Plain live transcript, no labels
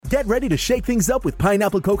Get ready to shake things up with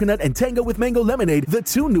Pineapple Coconut and Tango with Mango Lemonade, the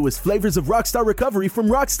two newest flavors of Rockstar Recovery from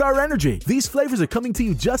Rockstar Energy. These flavors are coming to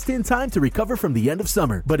you just in time to recover from the end of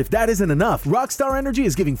summer. But if that isn't enough, Rockstar Energy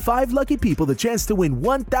is giving 5 lucky people the chance to win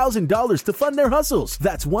 $1,000 to fund their hustles.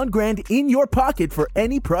 That's $1,000 in your pocket for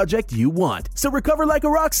any project you want. So recover like a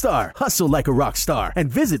rock star, hustle like a rock star,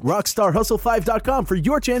 and visit rockstarhustle5.com for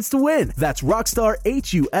your chance to win. That's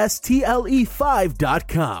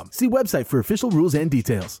rockstarhustle5.com. See website for official rules and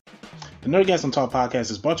details. The Nerdgasm Talk podcast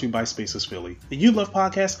is brought to you by Spaces Philly. If you love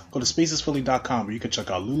podcasts, go to spacesphilly.com where you can check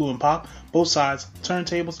out Lulu and Pop, Both Sides,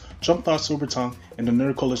 Turntables, Jump Thought Super Tongue, and the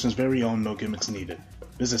Nerd Coalition's very own No Gimmicks Needed.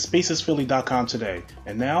 Visit spacesphilly.com today.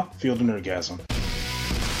 And now, feel the Nerdgasm.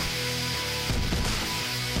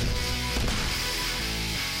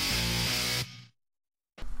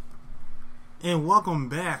 And welcome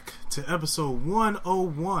back to episode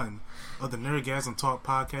 101 of the Nerdgasm Talk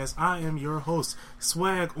podcast. I am your host,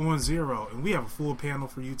 Swag on Zero, and we have a full panel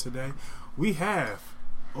for you today. We have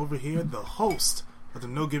over here the host of the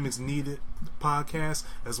No Gimmicks Needed podcast,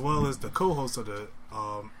 as well as the co-host of the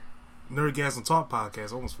Nerdgasm Talk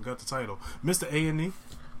podcast. I almost forgot the title, Mr. A&E.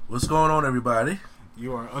 What's going on, everybody?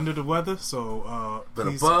 You are under the weather, so but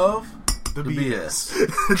above the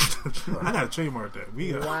BS. I gotta trademark that.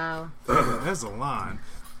 Wow, that's a line.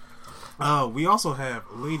 We also have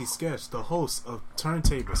Lady Sketch, the host of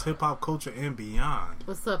Turntables, Hip Hop Culture and Beyond.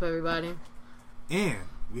 what's up, everybody? And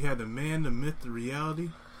we had the man, the myth, the reality.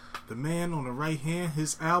 The man on the right hand,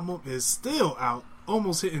 his album is still out,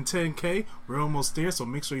 almost hitting 10K. We're almost there, so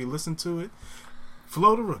make sure you listen to it.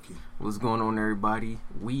 Flo the Rookie. What's going on, everybody?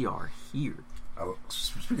 We are here.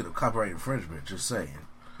 Speaking of copyright infringement, just saying.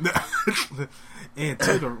 And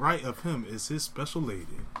to the right of him is his special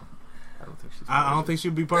lady. I don't think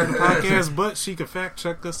she'll be part of the podcast, but she can fact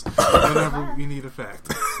check us whenever we need a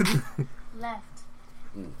fact. Left.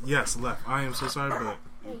 Yes, left. I am so sorry, There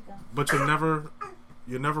you go. but you're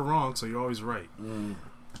never wrong, so you're always right.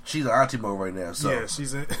 She's an auntie mode right now, so Yeah,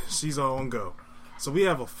 she's on go. So we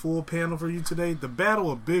have a full panel for you today. The Battle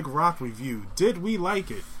of Big Rock review. Did we like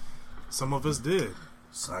it? Some of us did.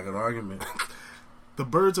 it's not an argument. The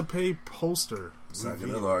Birds of Prey poster. It's not review.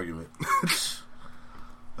 another argument.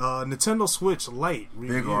 Nintendo Switch Lite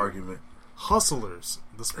review. Big argument. Hustlers,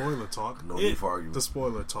 the spoiler talk. No need for argument. The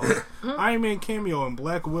spoiler talk. Iron Man cameo and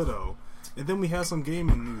Black Widow. And then we have some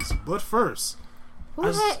gaming news. But first,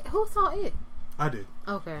 Who saw it? I did.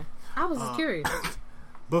 Okay, I was just curious.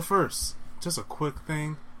 But first, just a quick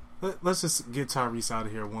thing. Let's just get Tyrese out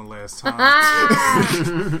of here one last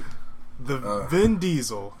time. Vin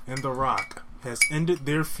Diesel and The Rock has ended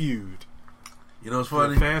their feud. You know what's Their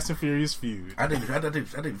funny? Fast and Furious feud. I think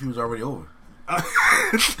the feud was already over.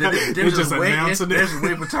 They just announcing They're it. just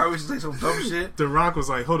waiting for Tyrese to say some dumb shit. The Rock was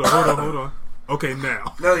like, hold on. Okay,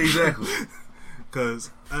 now. No, exactly.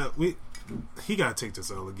 Because he got to take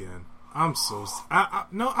this L again. I'm so...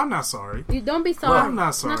 no, I'm not sorry. You don't be sorry. I'm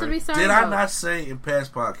not sorry. Not to be sorry. Did I about. not say in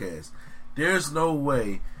past podcasts, there's no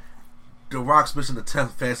way The Rock's missing the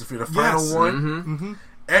 10th Fast and Furious, the final Yes. one? Mm-hmm.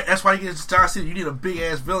 That's why you get to Star City. You need a big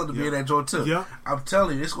ass villain to be in that joint too. Yep. I'm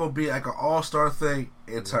telling you, it's gonna be like an all-star thing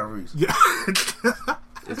in Tyrese. Yeah.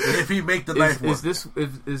 If he make the ninth one. Is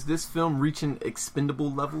this film reaching expendable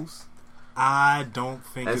levels? I don't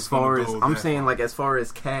think As it's far gonna as go I'm that saying, far. like as far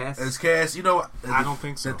as cast, As cast, you know, I don't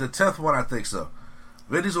think so. The 10th one, I think so.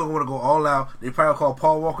 Vin Diesel want to go all out. They probably call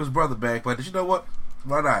Paul Walker's brother back, but you know what?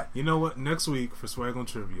 Why not? You know what? Next week for Swag on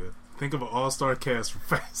Trivia, think of an all-star cast for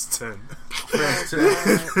Fast 10. Fast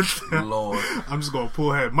 10. Lord. I'm just going to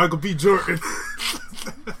pull ahead. Michael B. Jordan.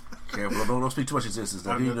 Careful, don't speak too much into this.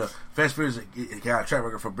 Now, you know, Fast Furious got a track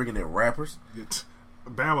record for bringing in rappers.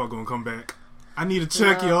 Bow Wow going to come back. I need a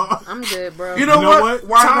check, y'all. I'm good, bro. You know what?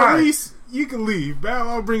 Why Tyrese, you can leave. Bow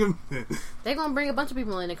Wow, bring him in. They're gonna bring a bunch of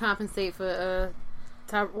people in to compensate for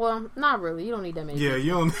well, not really. You don't need that many. Yeah,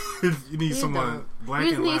 you don't. You need You someone don't. black You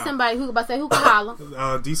just and need loud. somebody who can holler.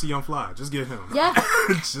 DC Young Fly. Just get him. Yeah.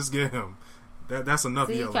 Just get him. That's enough.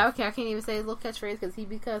 See, yelling. okay, I can't even say his little catchphrase because he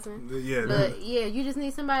be cussing. Yeah. But yeah, you just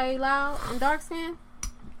need somebody loud and dark skin.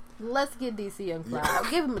 Let's get DC Young Fly. I'll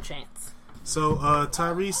give him a chance. So,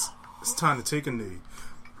 Tyrese, it's time to take a knee.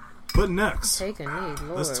 But next, Take a knee, Lord.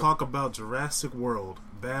 let's talk about Jurassic World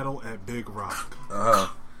Battle at Big Rock.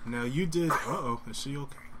 Now, you did... is she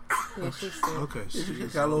okay? Yeah, she's sick. Okay. She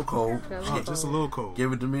got a little cold. Just a little cold.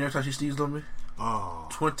 Give it to me next time she sneezed on me. Oh.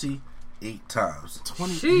 28 times.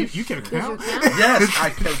 20. You can count? Yes, I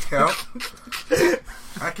can count.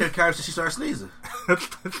 I can count since she started sneezing.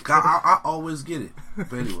 I always get it.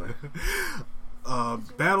 But anyway.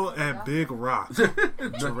 Battle at Big Rock.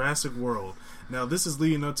 Jurassic World. Now, this is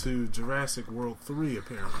leading up to Jurassic World 3,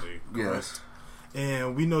 apparently. Yes. Correct?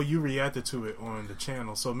 And we know you reacted to it on the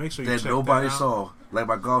channel, so make sure you That check nobody that out. saw. Like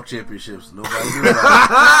my golf championships. Nobody knew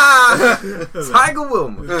about it. Tiger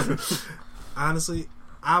Wilmer. Honestly,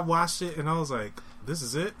 I watched it and I was like, "This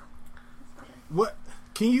is it." What?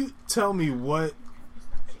 Can you tell me what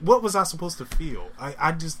was I supposed to feel?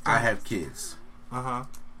 I just I have kids.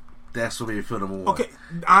 That's what made me feel number one. Okay,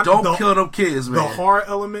 Don't kill them kids, man. The horror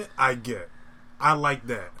element, I get. I like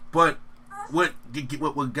that. But what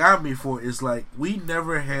got me for it is like we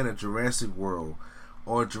never had a Jurassic World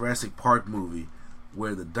or a Jurassic Park movie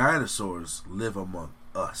where the dinosaurs live among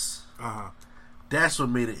us. That's what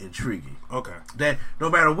made it intriguing. Okay. That no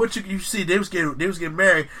matter what you see, they was getting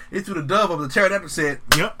married. They threw the dove up the pterodactyl said,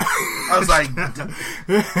 "Yep." I was like,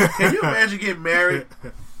 can you imagine getting married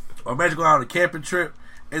or imagine going on a camping trip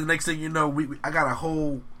and the next thing you know, I got a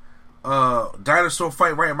whole dinosaur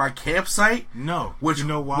fight right at my campsite. No, which you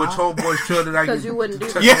know why? Which homeboy's children I Because you wouldn't do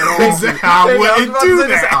that. Yeah, exactly. I wouldn't do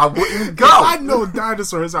that. I wouldn't go. I know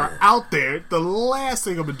dinosaurs are out there. The last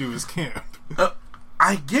thing I'm gonna do is camp.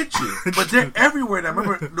 I get you, but they're everywhere now.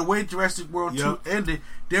 Remember the way Jurassic World 2 ended?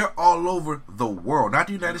 They're all over the world, not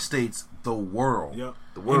the United States, the world. Yep.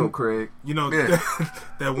 The world, Craig. You know that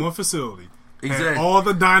one facility. Exactly. Had all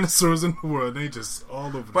the dinosaurs in the world. They just all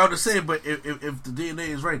over. But I'm just saying, but if the DNA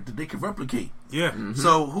is right, they can replicate. Yeah. Mm-hmm.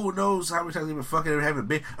 So who knows how many times they've been fucking and having a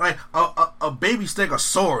baby? Like a baby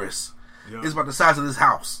stegosaurus is about the size of this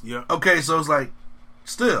house. Yeah. Okay, so it's like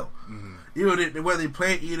still, even whether they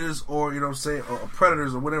plant eaters or or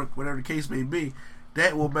predators or whatever the case may be,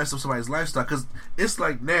 that will mess up somebody's lifestyle. Because it's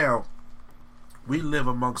like now we live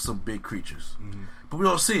amongst some big creatures, but we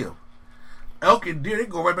don't see them. Elk and deer, they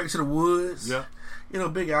go right back into the woods. Yeah.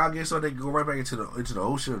 Big alligators, so they go right back into the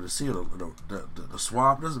ocean or the sea or the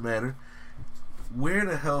swamp. Doesn't matter. Where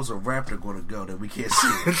the hell's a raptor going to go that we can't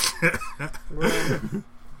see it?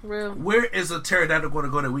 Real. Where is a pterodactyl going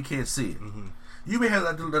to go that we can't see it? You may have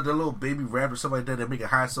like the little baby raptor, something like that make it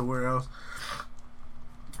hide somewhere else.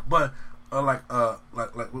 But what's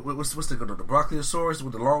the Brachiosaurus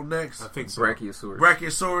with the long necks? I think so.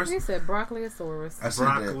 Brachiosaurus. You said Brachiosaurus. I said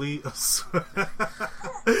that.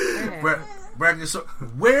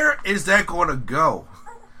 Brachiosaurus. Where is that going to go?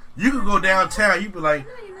 You can go downtown. You be like,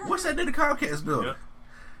 what's that in the Comcast building? Yep.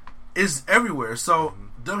 It's everywhere. So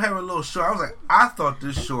them having a little short. I was like, I thought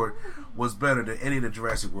this short was better than any of the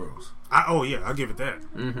Jurassic Worlds. I'll give it that.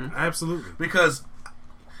 Absolutely. Because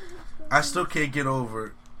I still can't get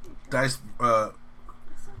over Dice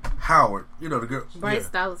Howard, the girl. Bryce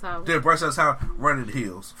Dallas Howard. Yeah, Bryce Dallas Howard running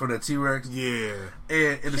heels for that T-Rex. Yeah.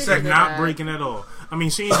 And in the She second, did not that. breaking at all. I mean,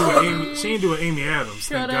 she ain't do an Amy Adams.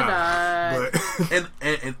 Shoulda Thank God. died.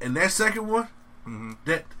 But and that second one,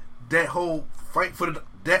 that whole fight for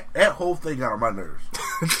that whole thing got on my nerves.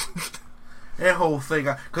 That whole thing,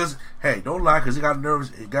 because hey, don't lie, because it got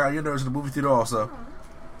your nerves in the movie theater also.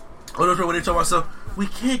 Oh, no, when they talk about stuff, we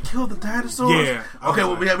can't kill the dinosaurs. Yeah. Okay,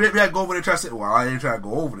 well, we have to go over there and try to say, well, I ain't trying to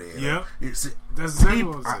go over there. Yeah. That's exactly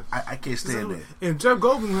what I said. I can't stand that. And Jeff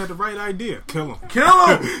Goldblum had the right idea. Kill him. Kill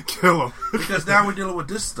him! Kill him. Because now we're dealing with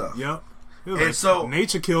this stuff. Yep. And so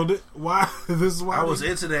nature killed it. Why? This is why I was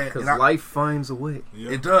into that. Because life finds a way.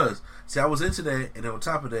 Yep. It does. See, I was into that, and then on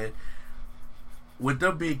top of that, with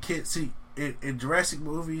them being kids, see, in Jurassic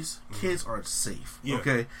movies, kids aren't safe. Yeah.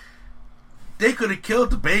 Okay? They could have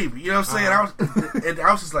killed the baby. You know what I'm saying?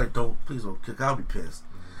 I was just like, please don't kill. I'll be pissed.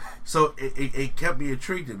 So it kept me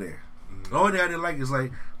intrigued in there. The only thing I didn't like is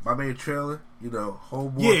like my man trailer,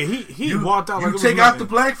 homeboy. Yeah, he walked out like it you was take out nothing.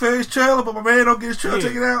 the blackface trailer, but my man don't get his trailer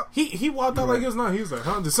taken out. He walked out like it was nothing. He was like,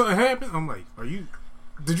 "Huh? Did something happen?" I'm like,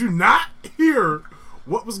 did you not hear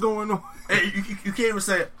what was going on? And you can't even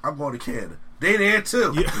say, I'm going to Canada. They there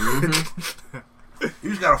too. Yeah. You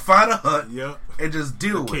just gotta find a hut Yep. and just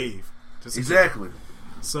deal with Cave. it. Just a Exactly. cave.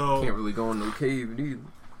 So Can't really go in no cave either.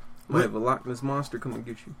 Might have a Loch Ness monster come and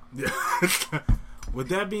get you. yeah. With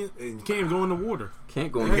that being, you can't even go in the water.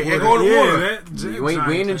 Can't go in the Can't water. go in the water. That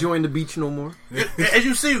We ain't enjoying the beach no more. As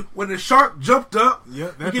you see, when the shark jumped up,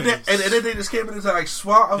 Yeah, you get that, and then they just came in and like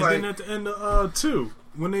swat. I was And then like, at the end of 2,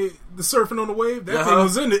 when the surfing on the wave, that thing Uh-huh.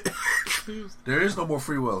 was in it. there is no more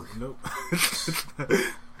free will. Nope.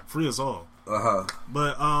 Free us all. Uh-huh.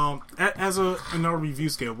 But in our review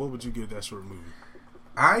scale, what would you give that short movie?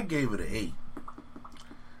 I gave it an 8.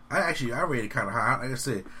 I rated it kind of high. Like I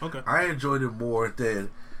said, Okay. I enjoyed it more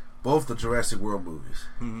than both the Jurassic World movies.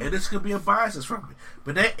 And this could be a bias from me.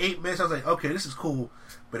 But that 8 minutes, I was like, okay, this is cool.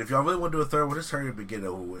 But if y'all really want to do a third one, just hurry up and get it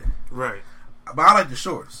over with. Right. But I like the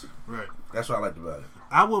shorts. Right. That's what I liked about it.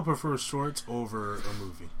 I will prefer shorts over a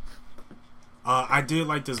movie. I did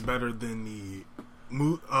like this better than the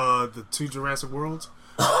two Jurassic Worlds,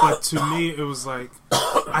 but to me it was like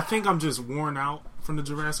I think I'm just worn out from the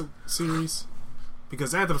Jurassic series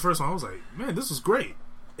because after the first one I was like, man, this was great.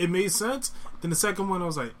 It made sense. Then the second one I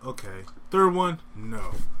was like, okay. Third one,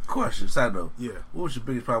 no. Question, side note. Yeah. What was your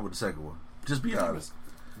biggest problem with the second one? Just be honest.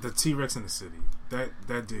 The T-Rex in the city. That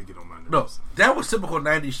did get on my nerves. No, that was typical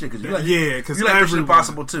 90s shit. Cause you like, yeah, because you like Mission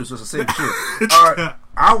Impossible too, so it's the same shit. All right,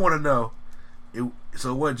 I want to know.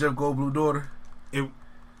 So what? Jeff Goldblum's daughter?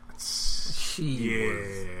 She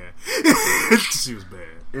was bad.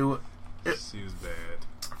 She was bad.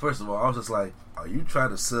 First of all, I was just like, "Are you trying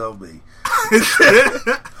to sell me?"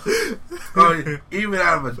 Even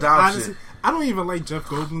out of adoption. Honestly, I don't even like Jeff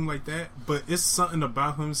Goldblum like that, but it's something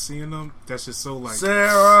about him seeing them that's just so like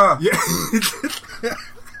Sarah. Yeah.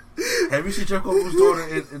 Have you seen Jeff Goldblum's daughter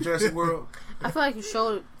in Jurassic World? I feel like you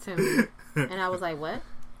showed it to me, and I was like, "What?"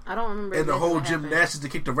 I don't remember. And the whole gymnastics to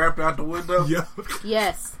kick the rapper out the window. Yeah.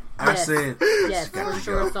 Yes. I said, yes, for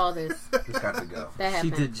sure saw this. It's got to go. That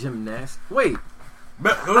happened. She did gymnastics. Wait.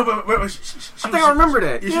 But I think I remember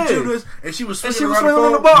that. Yeah. And she was swinging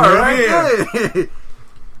on the bar, right? Yeah.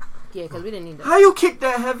 Yeah, because we didn't need that. How you kick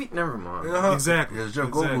that heavy? Never mind. Exactly. It's Jeff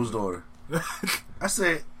Goldblum's daughter. I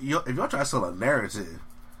said, if y'all try to sell a narrative,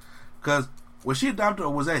 because when she adopted her,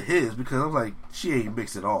 was that his? Because I'm like, she ain't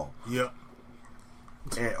mixed at all. Yep.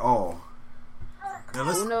 At all. Now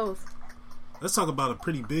Who knows? Let's talk about a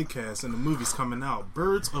pretty big cast in the movies coming out.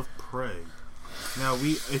 Birds of Prey. Now,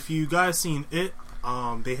 if you guys seen it,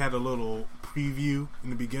 they had a little preview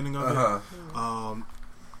in the beginning of it,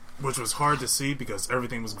 which was hard to see because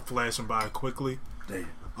everything was flashing by quickly.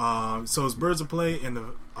 Damn. So it's Birds of Prey and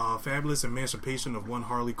the Fabulous Emancipation of One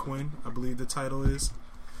Harley Quinn, I believe the title is.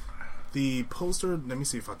 The poster, let me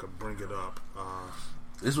see if I can bring it up.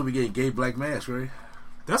 This will be getting Gay Black Mask, right?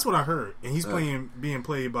 That's what I heard, and he's being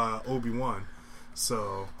played by Obi-Wan.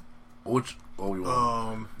 So, which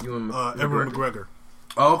Obi-Wan? Ewan McGregor.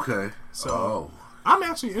 Oh, okay. So, I'm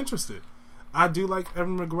actually interested. I do like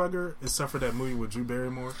Ewan McGregor, except for that movie with Drew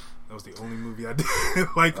Barrymore. That was the only movie I did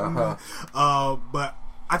like him in. But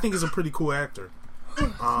I think he's a pretty cool actor.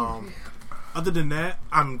 Other than that,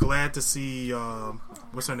 I'm glad to see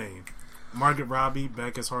what's her name, Margaret Robbie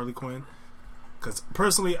back as Harley Quinn. Because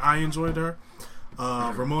personally, I enjoyed her.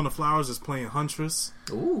 Ramona Flowers is playing Huntress.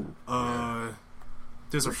 Ooh.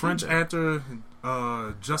 There's a French actor,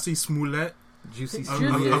 Jussie Smollett. Juicy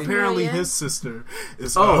apparently, his sister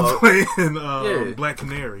is playing Black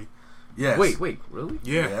Canary. Yes. Wait, really?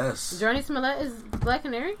 Yeah. Yes. Journey Smollett is Black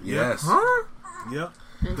Canary? Yes. Huh? Yep.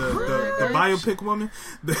 The biopic woman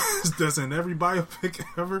that's in every biopic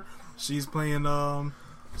ever. She's playing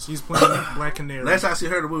Black Canary. Last time I see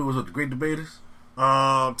her in the movie was with The Great Debaters.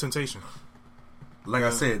 Temptation. Like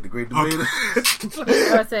I said, The Great Debaters.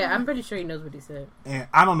 I say, I'm pretty sure he knows what he said. And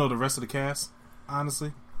I don't know the rest of the cast,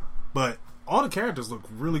 honestly, but all the characters look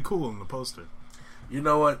really cool in the poster. You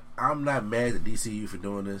know what? I'm not mad at DCU for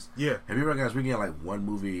doing this. Yeah. Have you realized we're getting like one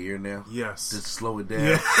movie a year now? Yes. Just slow it down.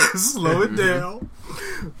 Yeah, slow it down.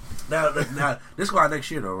 Now, this go out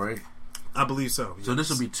next year though, right? I believe so. So this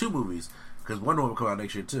will be 2 movies because Wonder Woman will come out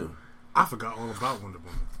next year too. I forgot all about Wonder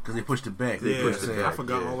Woman. Because they pushed it back. I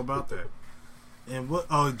forgot all about that. And what?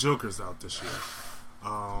 Oh, Joker's out this year.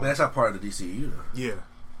 But that's not part of the DCU though. Yeah.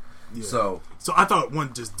 So I thought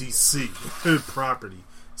one just DC property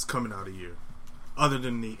is coming out a year, other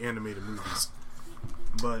than the animated movies.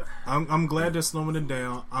 But I'm glad they're slowing it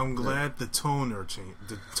down. I'm glad the tone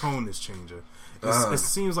is changing. It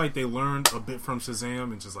seems like they learned a bit from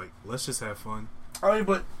Shazam and just like, let's just have fun. I mean,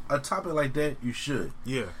 but a topic like that, you should.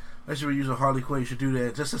 Yeah. Especially when you're using Harley Quinn, you should do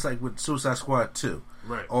that. Just like with Suicide Squad 2.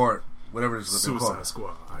 Right. Or whatever it is. Suicide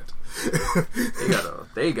Squad.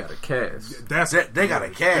 They got a cast. They got a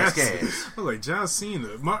cast. I'm like, John Cena.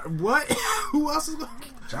 What? Who else is going to...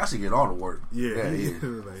 John Cena get all the work. Yeah.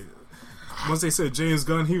 Like, once they said James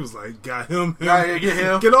Gunn, he was like, got him. Get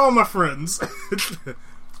him. Get all my friends.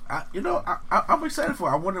 I'm excited for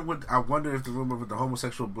it. I wonder if the rumor with the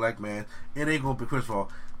homosexual black man, it ain't going to be, first of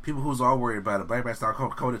all, people who's all worried about it. Black man start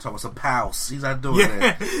coming and talking about some pals. He's not doing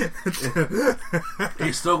that.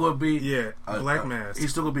 He's still going to be Black Mask. He's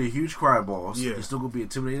still going to be a huge cry boss. Yeah. He's still going to be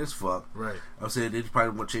intimidating as fuck. Right. I'm saying they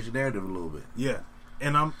probably want to change the narrative a little bit. Yeah,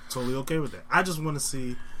 and I'm totally okay with that. I just want to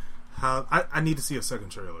see how. I need to see a second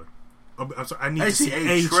trailer. I'm sorry. I need to see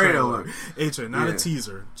a trailer. A trailer, not a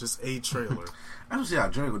teaser. Just a trailer. I don't see how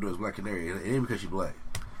Journey gonna do his Black Canary. It ain't because she's black.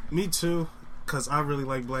 Me too, because I really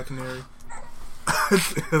like Black Canary.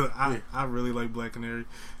 I really like Black Canary,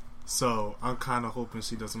 so I'm kind of hoping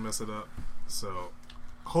she doesn't mess it up. So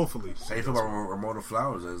hopefully. How you feel about Ramona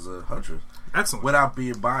Flowers as a Huntress? Excellent. Without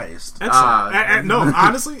being biased. Excellent. No,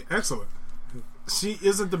 honestly, excellent. She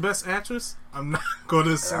isn't the best actress. I'm not going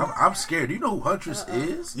to say. I'm scared. Do you know who Huntress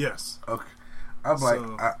is? Yes. Okay. I'm like,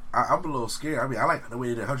 I'm a little scared. I mean, I like the way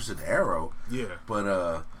they did Huntress in Arrow. Yeah.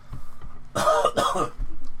 But,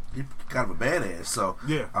 he's kind of a badass. So,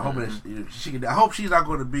 yeah. I hope that I hope she's not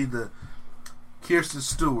going to be the Kirsten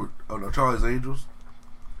Stewart of the Charlie's Angels.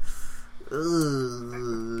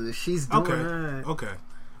 She's doing that. Okay.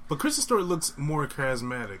 But Kristen Stewart looks more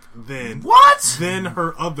charismatic than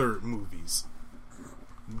her other movies.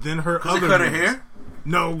 Than her other She cut her movies. hair?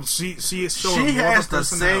 No, she is showing She more has of her the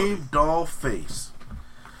personality. same doll face.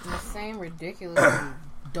 The same ridiculous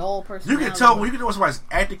dull personality. You can tell when somebody's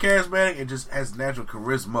acting charismatic and just has natural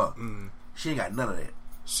charisma. She ain't got none of that.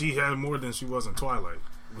 She had more than she was in Twilight.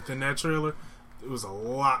 Within that trailer, it was a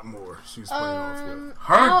lot more she was playing off with.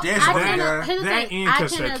 Her dancing that and I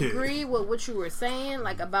Catch can That Kid. agree with what you were saying,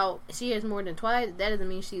 like about she has more than Twilight. That doesn't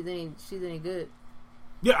mean she's any good.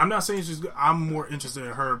 Yeah, I'm not saying she's good. I'm more interested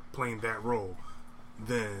in her playing that role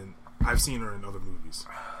than I've seen her in other movies.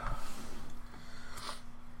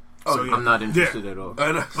 Oh, yeah. I'm not interested at all.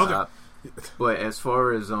 Okay. But as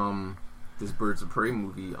far as this Birds of Prey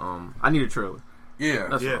movie, I need a trailer. Yeah.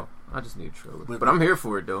 That's Yeah. all. I just need a trailer. But I'm here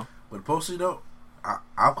for it though. But posting though,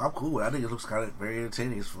 I'm cool. I think it looks kind of very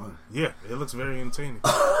entertaining. It's fun. Yeah, it looks very entertaining.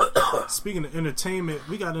 Speaking of entertainment,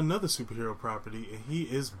 we got another superhero property, and he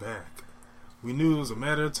is back. We knew it was a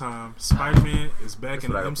matter of time. Spider-Man is back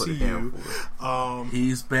in the MCU.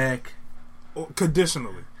 He's back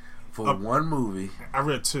Conditionally. for one movie. I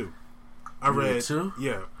read two. I read two?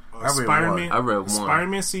 Yeah. I read Spider-Man. one. I read one.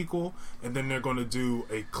 Spider-Man sequel, and then they're going to do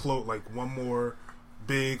one more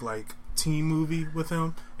big team movie with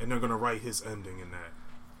him, and they're going to write his ending in that.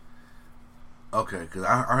 Okay, because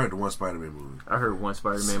I heard the one Spider-Man movie. I heard one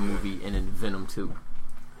Spider-Man movie and then Venom 2.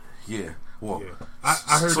 Yeah. Well, Yeah.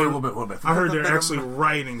 I heard. so I heard they're actually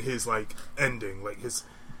writing his ending, his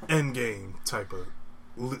end game type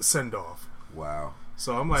of send off. Wow.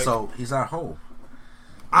 So I'm like, so he's not home.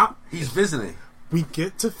 He's visiting. We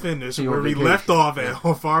get to finish He where on we vacation. left off at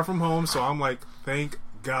Far From Home. So I'm like, thank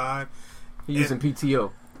God. He's using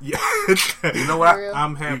PTO. Yeah. You know what?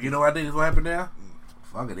 I'm happy. You know what I think is going to happen now?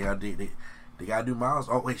 Fuck it. They got to do Miles.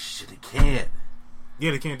 Oh, wait, shit, they can't. Yeah,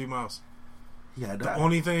 they can't do Miles. He got to The die.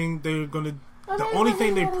 only thing they're gonna, the only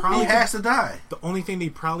thing they probably, He has to die. the only thing they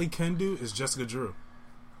probably can do is Jessica Drew,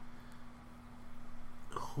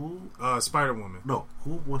 Who? Spider Woman. No,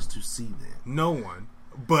 who wants to see that? No one.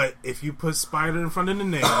 But if you put Spider in front of the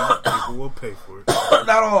name, people will pay for it.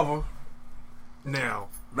 Not all of them. Now,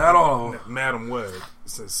 Not all of them. Madam Web,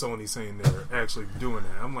 since Sony saying they're actually doing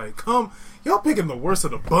that, I'm like, y'all picking the worst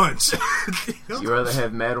of the bunch. You rather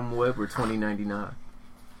have Madam Web or 2099?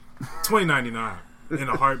 $20.99 in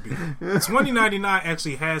a heartbeat. $20.99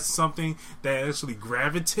 actually has something that actually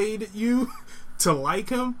gravitated you to like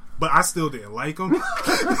him, but I still didn't like him.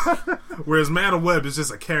 Whereas Madam Web is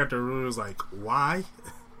just a character who was like, why?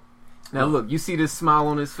 Now look, you see this smile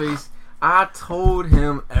on his face? I told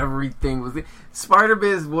him everything was it.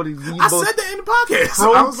 Spider-Man is what he I said that in the podcast.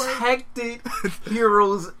 I was like, protected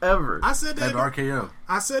heroes ever. I said that. And RKO.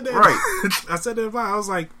 I said that. Right. I said that. I was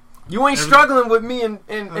like, You ain't struggling with me and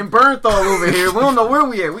Bernthal over here. We don't know where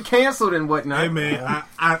we at. We canceled and whatnot. hey man,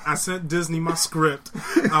 I sent Disney my script.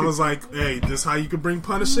 I was like, hey, this how you can bring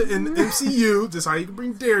Punisher in the MCU. This how you can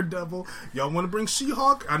bring Daredevil. Y'all want to bring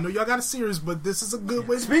She-Hulk? I know y'all got a series, but this is a good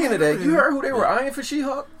way. Speaking of that, you heard who they were eyeing for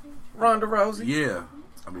She-Hulk? Ronda Rousey. Yeah.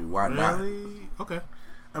 I mean, why not? Really? Okay.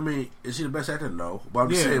 I mean, is she the best actor? No. But I'm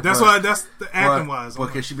just Yeah, saying. that's but, why. That's the acting but, wise.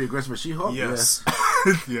 But can she be aggressive as She-Hulk? Yes.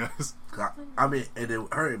 Yes. I mean, and then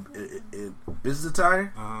her in business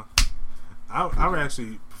attire. I would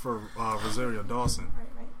actually prefer Rosario Dawson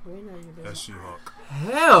We know you do. as She-Hulk.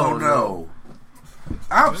 Hell Oh no!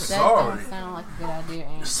 I'm That sorry. doesn't sound like a good idea,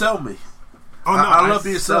 Aunt. Sell me. Oh no, I love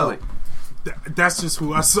being Sell sold. it. That's just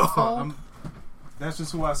who I saw. Oh. That's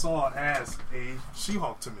just who I saw as a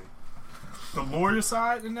She-Hulk to me. The lawyer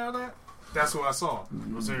side and all that. That's who I saw.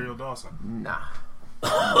 Rosario Dawson. Nah.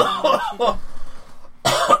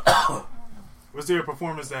 Was there a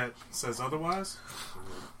performance that says otherwise?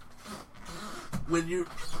 When you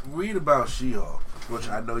read about She-Hulk, which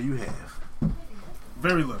I know you have.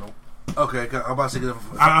 Very little. Okay, I'm about to say.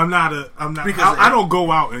 I'm not. Because I don't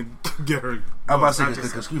go out and get her. I'm about to I say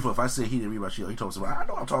just- because if I say he didn't read about She-Hulk, he told me something. I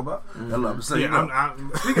know what I'm talking about. I love him. So, you Yeah, know,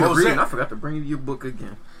 I'm Speaking What of was reading, that? I forgot to bring you your book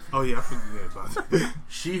again. oh yeah, I forget about that.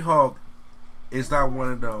 She-Hulk is not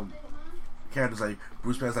one of them characters like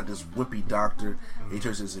Bruce Banner's like this whippy doctor. He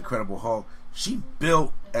turns into this Incredible Hulk. She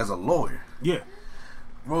built as a lawyer. Yeah,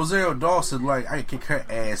 Rosario Dawson, like, I can kick her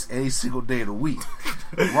ass any single day of the week.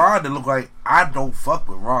 Rhonda look like I don't fuck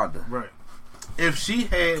with Rhonda. Right. If she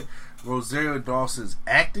had Rosario Dawson's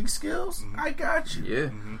acting skills, I got you. Yeah.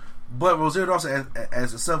 But Rosario Dawson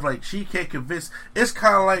as itself, like, she can't convince. It's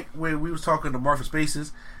kind of like when we was talking to Martha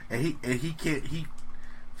Spaces, and he can't. He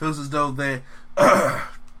feels as though that.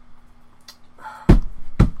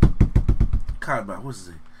 What's his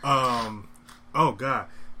name? Oh God.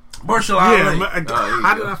 Marshall Yeah. Ali.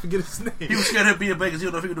 How did I forget his name? He was scared of being big because he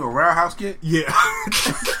don't know if he could do a roundhouse kick. Yeah.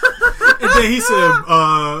 And then he said,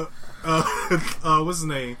 what's his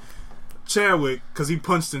name? Chadwick, because he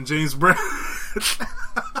punched in James Brown.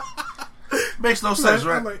 Makes no sense,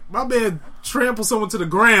 right? I'm like, my man trampled someone to the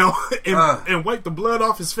ground and wiped the blood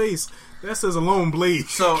off his face. That says a lone blade.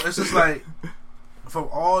 So it's just like from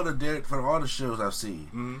all the shows I've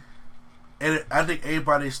seen, and I think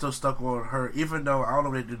everybody's still stuck on her. Even though I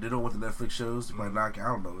don't know if they don't want the Netflix shows, they might not. I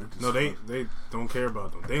don't know. No, they don't care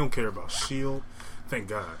about them. They don't care about S.H.I.E.L.D. Thank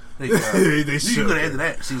God. They they you should. could have ended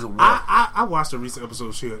that season 1. I watched a recent episode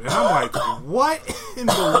of S.H.I.E.L.D. and I'm like, what in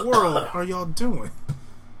the world are y'all doing?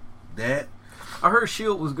 That I heard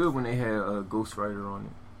S.H.I.E.L.D. was good when they had Ghost Rider on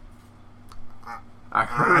it. I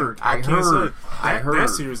heard. That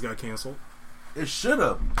series got canceled. it should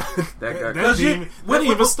have. That That didn't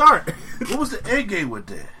even start. What was the end game with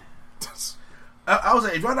that? I was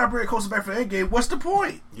like, if y'all not bringing Coulson back for the end game, what's the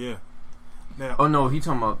point? Yeah. Now, Oh no, he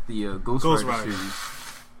talking about the Ghost Ghost Rider Rider. series.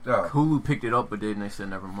 No, Hulu picked it up, but then they said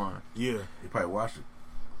never mind. yeah. he probably watched it.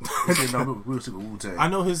 He said, no, we were sick of Wu-Tang. I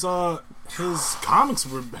know his comics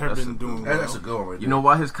have That's been a- doing well. That's a good one right there. You know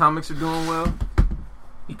why his comics are doing well?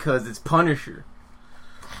 Because it's Punisher,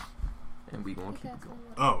 and we gonna keep it going.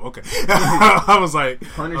 Oh, okay. I was like,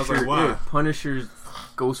 Punisher, why? yeah, Punisher's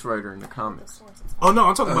Ghost Rider in the comics. Oh no,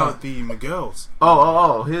 I'm talking about the Miguel's.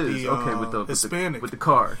 Oh, his The, okay with the Hispanic. with the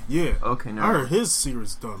car. Yeah. Okay, I no, heard his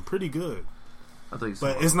series done pretty good, I thought you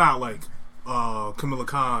said but it's not like Kamala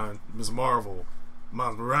Khan, Ms. Marvel,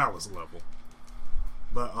 Miles Morales level.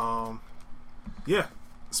 But yeah,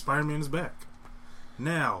 Spider-Man is back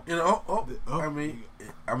now. You know, Oh. I mean,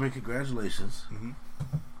 congratulations. Mhm.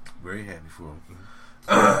 Very happy for him.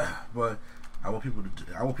 But I want people to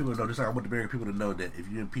know this. I want the American people to know that if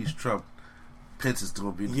you impeach Trump, Pence is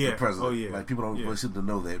going to be the president. Oh, yeah. Like people don't really seem to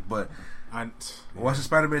know that. But Watch watch the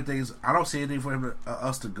Spider-Man things. I don't see anything for him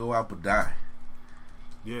us to go out but die.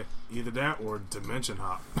 Yeah, either that or Dimension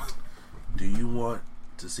Hop. Do you want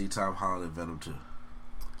to see Tom Holland in Venom 2?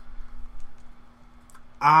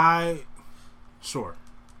 Sure.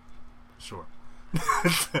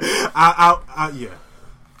 I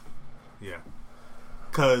yeah.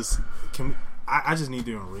 Cause I just need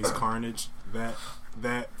to erase Carnage.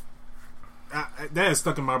 That is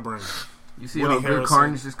stuck in my brain. You see Woody how good Harrelson.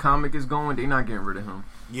 Carnage's comic is going? They not getting rid of him.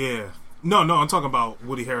 Yeah. No, I'm talking about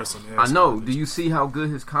Woody Harrelson. I as know. Carnage. Do you see how good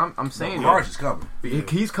his comic? I'm saying Carnage is coming.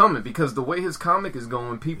 he's coming because the way his comic is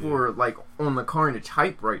going, people are like on the Carnage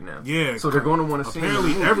hype right now. Yeah. So they're going to want to see him. in the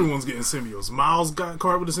Apparently, movie. everyone's getting symbiotes. Miles got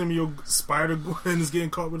caught with a symbiote. Spider-Gwen is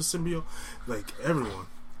getting caught with a symbiote. Like, everyone.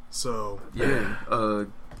 So, Yeah.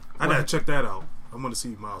 I gotta check that out. I want to see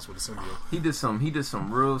Miles with a symbiote. He did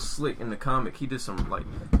some real slick in the comic. He did some like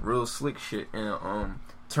real slick shit and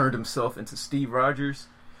turned himself into Steve Rogers.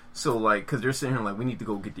 So like, cause they're sitting here like, we need to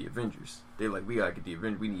go get the Avengers. They're like, we gotta get the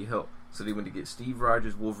Avengers. We need help. So they went to get Steve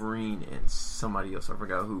Rogers, Wolverine, and somebody else. I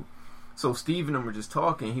forgot who. So Steve and them were just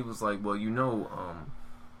talking. He was like, well,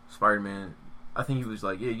 Spider-Man. I think he was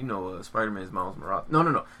like, yeah, Spider-Man's Miles Morales.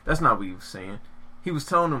 No. That's not what he was saying. He was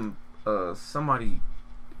telling them somebody.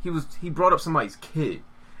 He brought up somebody's kid,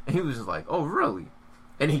 and he was just like, "Oh, really?"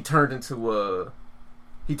 And he turned into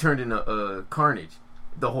Carnage.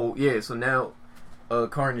 The whole So now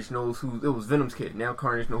Carnage knows who it was. Venom's kid. Now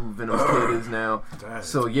Carnage knows who Venom's kid is now. Dang.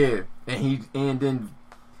 So yeah, and then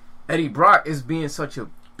Eddie Brock is being such a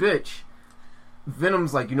bitch.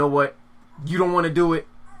 Venom's like, you know what? You don't want to do it.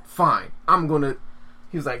 Fine, I'm gonna.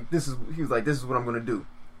 He was like, this is what I'm gonna do.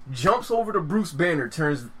 Jumps over to Bruce Banner,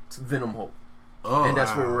 turns to Venom Hulk. Oh, And that's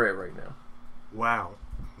wow. where we're at right now. Wow.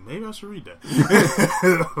 Maybe I should read that.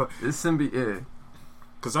 This symbiote, yeah.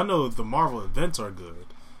 Because I know the Marvel events are good.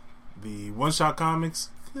 The one-shot comics,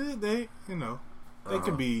 they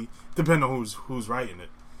could be, depending on who's writing it.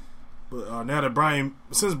 But now that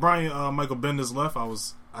since Brian Michael Bendis left,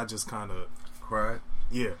 I just kind of, right.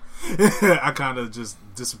 yeah. I kind of just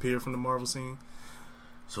disappeared from the Marvel scene.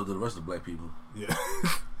 So do the rest of the black people. Yeah.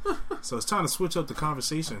 So it's time to switch up the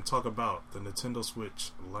conversation and talk about the Nintendo Switch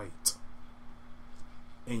Lite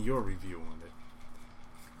and your review on it.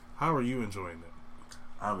 How are you enjoying it?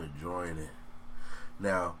 I'm enjoying it.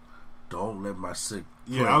 Now, don't let my sick.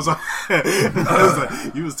 Yeah, I was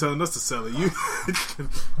like, you was telling us to sell it. You.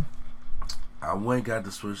 I went and got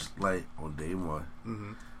the Switch Lite on day one,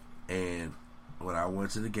 and when I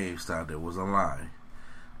went to the GameStop, there was a line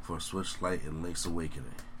for Switch Lite and Link's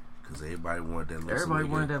Awakening because everybody wanted that. Link's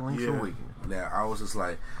Awakening. Now I was just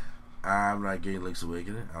like, I'm not getting Link's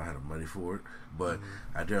Awakening. I don't have the money for it, but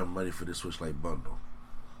I do have money for this Switch Lite bundle.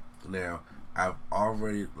 Now I've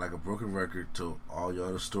already, like a broken record, told all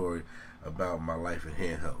y'all the story about my life in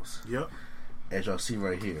handhelds. Yep. As y'all see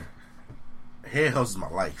right here, handhelds is my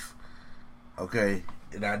life. Okay,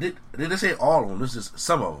 and I didn't say all of them. This is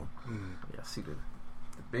some of them. Yeah, I see the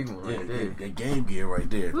big one right there. The Game Gear right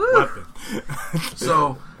there. Weapon.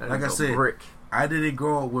 So, That like I is a said, brick. I didn't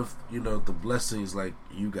grow up with the blessings like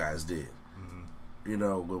you guys did.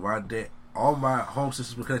 With my dad, all my home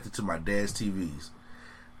systems were connected to my dad's TVs.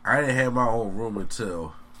 I didn't have my own room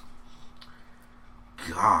until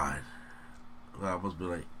I must be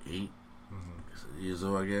like 8 years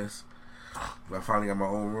old, I guess. When I finally got my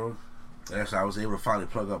own room. Actually, I was able to finally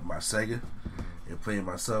plug up my Sega and play it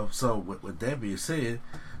myself. So, with that being said,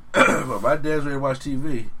 when my dad's ready to watch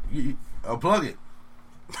TV, you unplug it.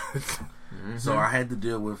 So, I had to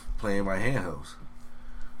deal with playing my handhelds.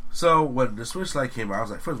 So, when the Switch Lite came out, I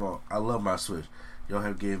was like, first of all, I love my Switch. Y'all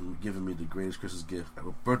have given me the greatest Christmas gift,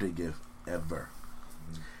 birthday gift ever.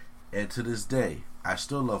 And to this day, I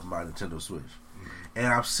still love my Nintendo Switch. And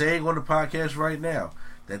I'm saying on the podcast right now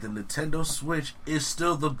that the Nintendo Switch is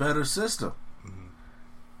still the better system.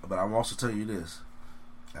 But I'm also telling you this.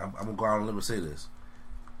 I'm going to go out on a limb and say this.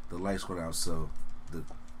 The light's going to outsell the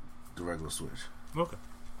regular Switch. Okay.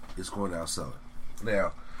 It's going to outsell it.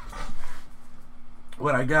 Now,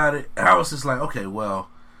 when I got it, I was just like, okay, well,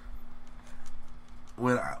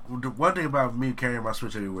 the one thing about me carrying my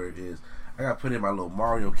Switch everywhere is I got to put it in my little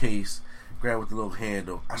Mario case, grab it with the little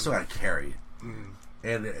handle. I still got to carry it.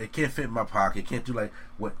 And it can't fit in my pocket. It can't do like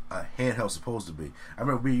what a handheld's supposed to be. I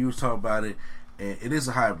remember you was talking about it, and it is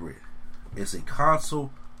a hybrid. It's a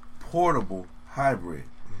console portable hybrid,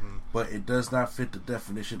 but it does not fit the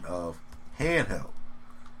definition of handheld.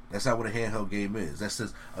 That's not what a handheld game is. That's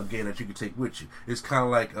just a game that you can take with you. It's kind of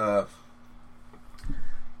like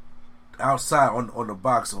outside on the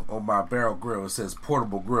box on my Barrel Grill. It says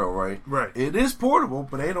portable grill, right? Right. It is portable,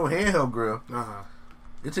 but it ain't no handheld grill. Uh-huh.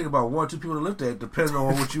 It take about 1 or 2 people to lift that, depending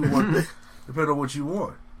on what you want. Depending on what you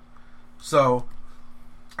want. So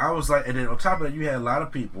I was like, and then on top of that, you had a lot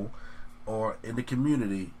of people, or in the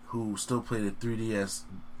community, who still play the 3DS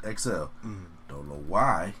XL. Don't know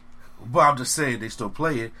why, but I'm just saying they still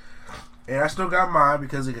play it. And I still got mine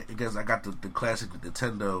because I got the classic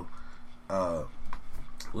Nintendo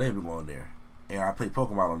label on there, and I play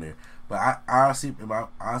Pokemon on there. But I honestly, in my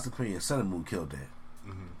honest opinion, Sun and Moon killed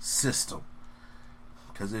that system.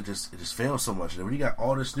 Because it just fails so much. And when you got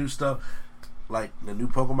all this new stuff, like the new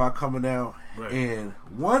Pokemon coming out, right. And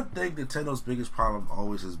one thing Nintendo's biggest problem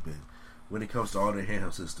always has been, when it comes to all their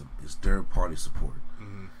handheld system, is third-party support.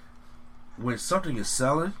 When something is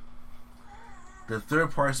selling, the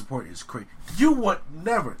third-party support is crazy. You would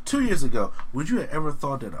never, 2 years ago, would you have ever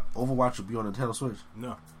thought that Overwatch would be on Nintendo Switch?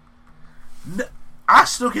 No. I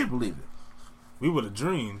still can't believe it. We would have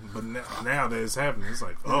dreamed, but now that it's happening, it's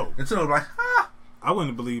like, oh. Until I'm like, I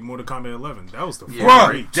wouldn't believe Mortal Kombat 11. That was the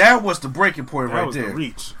reach. That was the breaking point right there. That was the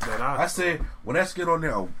reach. That I said, when that's get on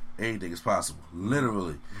there, anything is possible.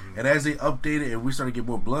 Literally. And as they updated and we started to get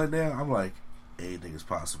more blood now, I'm like, anything is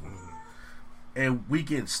possible. And we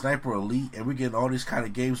get Sniper Elite and we getting all these kind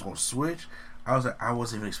of games on Switch. I was like, I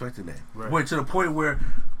wasn't even expecting that. Right. Went to the point where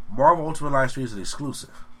Marvel Ultimate Alliance 3 is an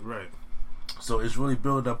exclusive. Right. So it's really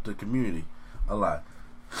building up the community a lot.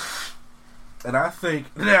 And I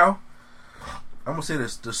think, now, I'm going to say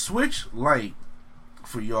this. The Switch Lite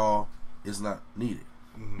for y'all is not needed.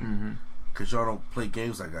 Because y'all don't play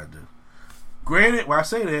games like I do. Granted, when I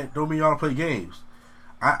say that, don't mean y'all don't play games.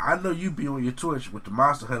 I know you be on your Twitch with the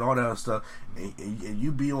Monster Hunt and all that other stuff, and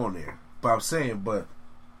you be on there. But I'm saying, but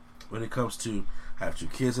when it comes to, I have 2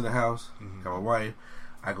 kids in the house, got my wife,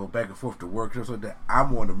 I go back and forth to work and stuff like that,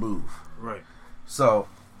 I'm on the move. Right. So,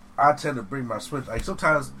 I tend to bring my Switch. Like,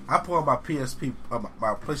 sometimes I pull out my PSP,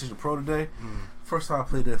 my PlayStation Pro today. First time I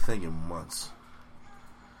played that thing in months.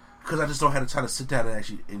 Because I just don't have the time to sit down and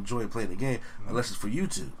actually enjoy playing the game unless it's for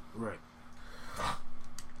YouTube. Right.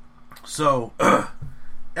 So,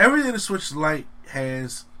 everything the Switch Lite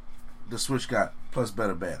has, the Switch got, plus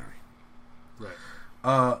better battery.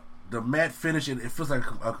 Right. The matte finish, it feels like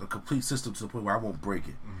a complete system to the point where I won't break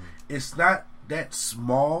it. It's not that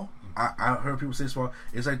small. I heard people say small.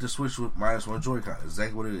 It's like the Switch with -1 Joy-Con.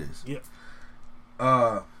 Exactly what it is. Yep.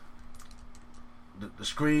 the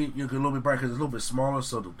screen you get a little bit brighter because it's a little bit smaller,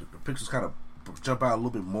 so the pixels kind of jump out a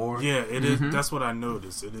little bit more. Yeah, it is. That's what I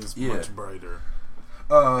noticed. It is much brighter.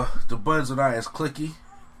 The buttons are not as clicky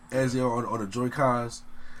as they are on the Joy-Cons.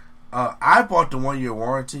 I bought the 1-year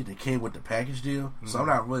warranty that came with the package deal, so I'm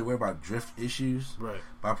not really worried about drift issues. Right.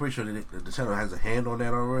 But I'm pretty sure that the channel has a hand on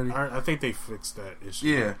that already. I think they fixed that issue.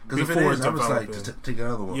 Yeah, because if it is, I was like, just take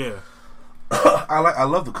another one. Yeah. I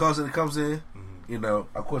love the colors that it comes in. You know,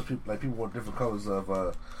 of course, people want different colors of.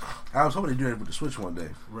 I was hoping to do that with the Switch one day.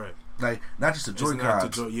 Right. Like not just the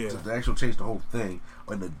Joy-Cons, to actually change the whole thing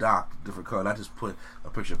on the dock, different color. Not just put a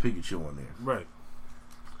picture of Pikachu on there. Right.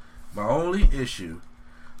 My only issue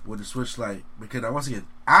with the Switch Lite, because once again,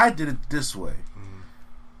 I did it this way.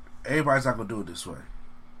 Everybody's not gonna do it this way.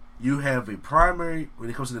 You have a primary when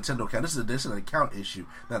it comes to Nintendo account. This is an account issue,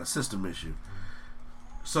 not a system issue.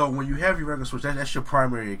 So when you have your regular Switch, that's your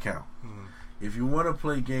primary account. If you want to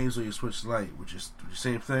play games on your Switch Lite, which is the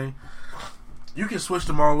same thing, you can switch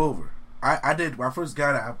them all over. I did. When I first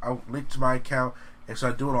got it, I linked to my account and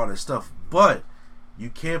started doing all this stuff. But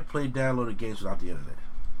you can't play downloaded games without the internet.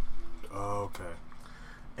 Okay.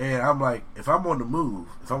 And I'm like, if I'm on the move,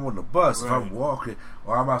 if I'm on the bus, if I'm walking,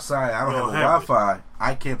 or I'm outside, I don't have a Wi-Fi,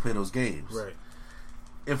 I can't play those games. Right.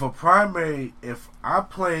 If I'm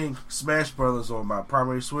playing Smash Brothers on my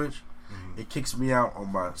primary Switch, it kicks me out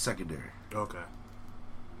on my secondary. Okay.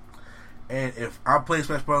 And if I'm playing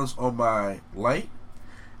Smash Brothers on my Lite,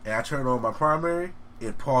 and I turn on my primary,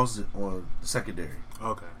 it pauses it on the secondary.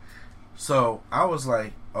 Okay. So I was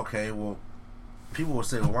like, okay, well, people will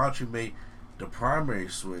say, well, why don't you make the primary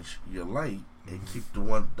Switch your Lite and keep the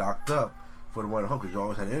one docked up for the one at home because you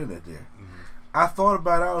always had internet there. I thought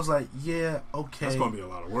about it. I was like, yeah, okay. That's gonna be a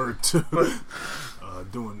lot of work too.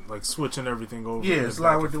 Doing like switching everything over. Yeah, it's a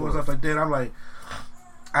lot of work doing stuff like that. I'm like,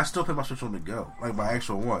 I still play my Switch on the go, like my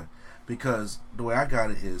actual one, because the way I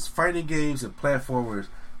got it is fighting games and platformers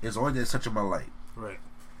is only that touching my Lite. Right.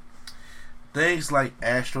 Things like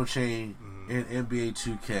Astro Chain and NBA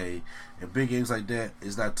 2K and big games like that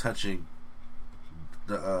is not touching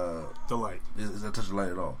the Lite. Is not touching the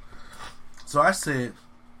Lite at all. So I said,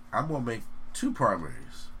 I'm gonna make 2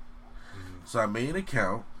 primaries. So I made an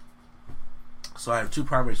account. So I have 2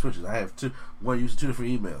 primary Switches. I have one using 2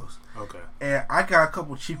 different emails. Okay. And I got a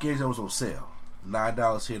couple cheap games that was on sale.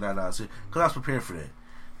 $9 here, $9 here. Because I was prepared for that.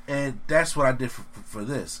 And that's what I did for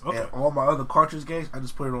this. Okay. And all my other cartridge games, I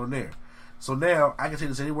just put it on there. So now I can take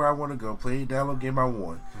this anywhere I want to go, play any download game I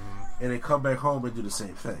want, and then come back home and do the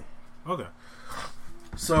same thing. Okay.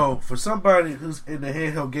 So for somebody who's into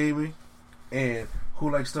handheld gaming and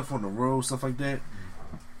who likes stuff on the road, stuff like that,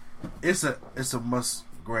 it's a must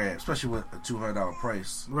grab, especially with a $200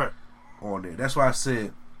 price on there. That's why I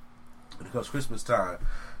said when it comes to Christmas time,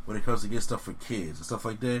 when it comes to get stuff for kids and stuff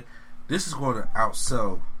like that, this is going to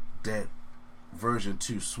outsell that version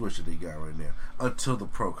 2 Switch that they got right now until the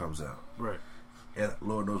Pro comes out. Right. And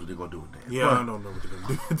Lord knows what they're going to do with that. Yeah, I don't know what they're going to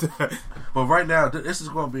do with that. But right now, this is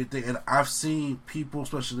going to be a thing. And I've seen people,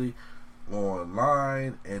 especially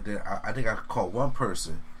online, and then I think I could call one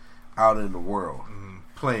person out in the world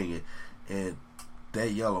playing it. And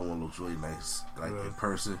that yellow one looks really nice, like in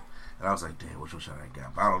person. And I was like, damn, which one should I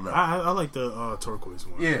got? But I don't know. I like the turquoise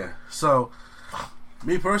one. Yeah. So,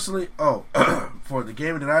 me personally, for the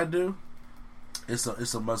gaming that I do, it's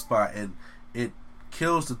a must buy, and it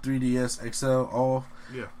kills the 3DS XL off.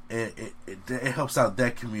 Yeah. And it helps out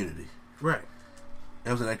that community. Right. It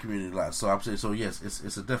helps out that community a lot. So I'm saying, yes,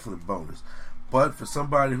 it's a definite bonus. But for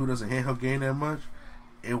somebody who doesn't handheld game that much,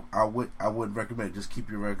 I wouldn't recommend it. Just keep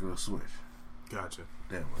your regular Switch. Gotcha.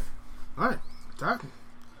 That way. All right. That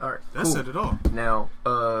cool. said it all. Now,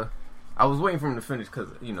 I was waiting for him to finish because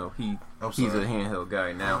he's a handheld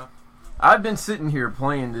guy. Now, I've been sitting here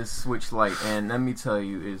playing this Switch Lite, and let me tell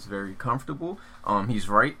you, it's very comfortable. He's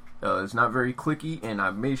right. It's not very clicky, and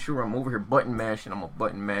I made sure I'm over here button mashing. I'm a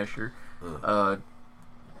button masher. You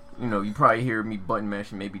probably hear me button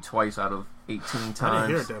mashing maybe twice out of 18 times. I didn't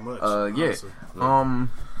hear it that much. Yeah.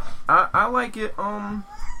 I like it.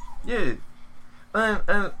 Yeah.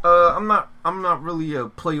 And I'm not really a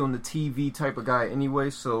play on the TV type of guy anyway,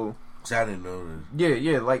 so I didn't know that.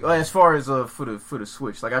 Yeah, like as far as for the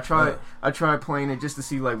Switch, like I tried playing it just to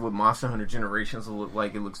see like what Monster Hunter Generations will look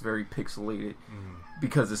like. It looks very pixelated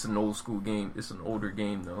because it's an old school game. It's an older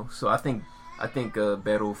game though, so I think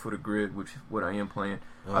Battle for the Grid, which what I am playing,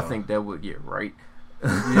 I think that would right.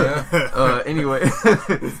 Yeah. Anyway,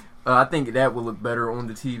 I think that would look better on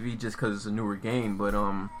the TV just because it's a newer game, but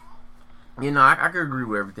I could agree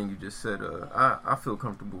with everything you just said. I feel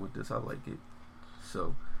comfortable with this. I like it.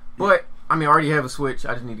 So, but I mean, I already have a Switch.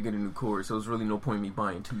 I just need to get a new cord, so there's really no point in me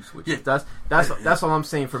buying 2 Switches. Yeah. That's all I'm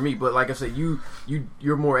saying for me. But like I said,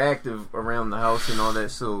 you're more active around the house and all that,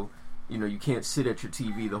 so you can't sit at your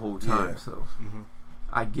TV the whole time. Yeah. So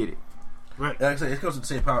I get it. Right. Like I said, it comes with the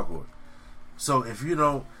same power cord. So if you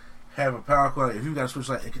don't have a power cord, if you got a Switch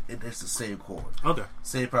Lite, it's the same cord. Okay.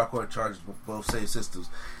 Same power cord charges both same systems.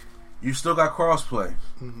 You still got crossplay.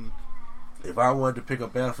 Mm-hmm. If I wanted to pick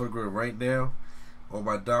up Battlefield Grid right now on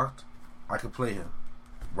my dock, I could play him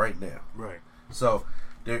right now. Right. So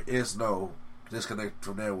there is no disconnect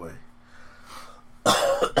from that way.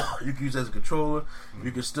 You can use it as a controller.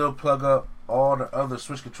 You can still plug up all the other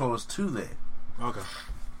Switch controllers to that. Okay.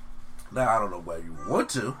 Now I don't know why you want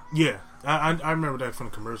to. Yeah, I remember that from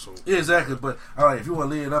the commercial. Yeah, exactly. But all right, if you want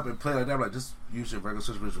to lean it up and play like that, like just use your regular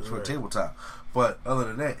Switch for Right. tabletop. But other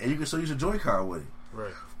than that, and you can still use your Joy-Con with it.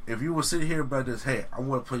 Right. If you were sitting here about this, hey, I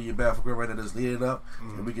want to play your Battlefield Grid right now, just lean it up,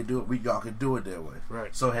 and we can do it. Y'all can do it that way.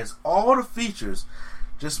 Right. So it has all the features,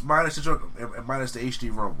 just minus the minus the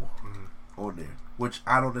HD Rumble on there, which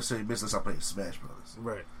I don't necessarily miss unless I play Smash Brothers.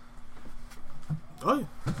 Right. Oh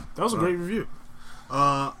yeah, that was a great review.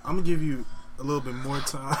 I'm gonna give you a little bit more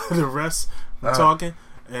time to rest from talking,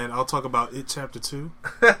 and I'll talk about It Chapter 2,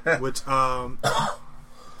 which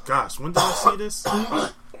gosh, when did I see this?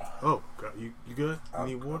 Oh, God, you good? You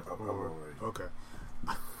need water? I'm alright. Okay.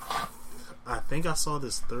 I think I saw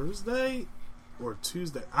this Thursday or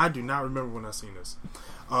Tuesday. I do not remember when I seen this.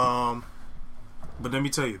 But let me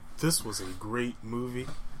tell you, this was a great movie.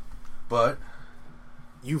 But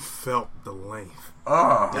You felt the length.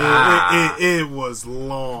 It was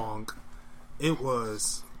long. It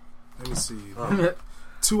was, let me see,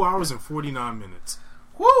 2 hours and 49 minutes.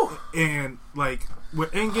 woo, And like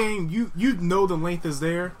with Endgame, you know the length is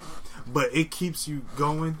there, but it keeps you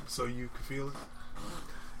going so you can feel it.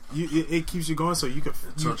 It keeps you going so you can.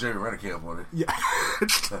 so Jerry Renner came on it. Yeah.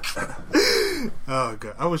 Oh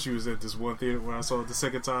god, I wish he was at this one theater when I saw it the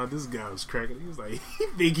second time. This guy was cracking. He was like, "He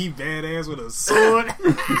think he badass with a sword."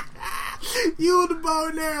 You the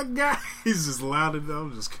bow now, guy. He's just loud enough.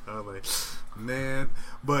 I'm just kind of like, man.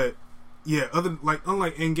 But yeah, unlike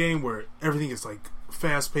Endgame where everything is like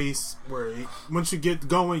fast paced, where once you get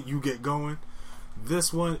going, you get going.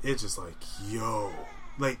 This one, it's just like, yo,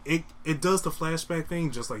 like it does the flashback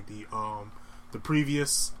thing just like the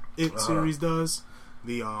previous It series does,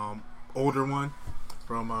 the older one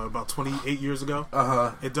from about 28 years ago.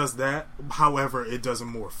 It does that. However, it does it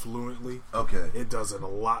more fluently. Okay. It does it a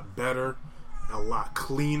lot better, a lot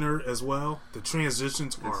cleaner as well. The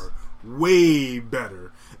transitions are way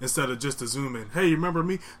better instead of just a zoom in. Hey, you remember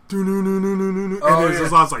me? And I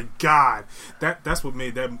was like, God, that's what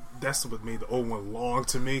made the old one long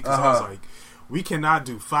to me, because I was like, we cannot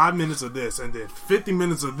do 5 minutes of this and then 50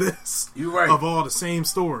 minutes of this. You're right. Of all the same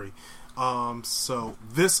story. So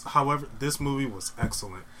this movie was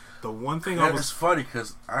excellent. The one thing It's funny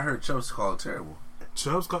because I heard Chubbs call it terrible.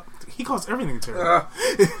 Chubbs he calls everything terrible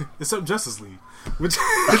except Justice League, which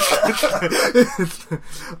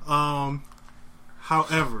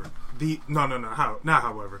however the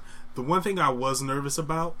one thing I was nervous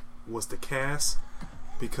about was the cast,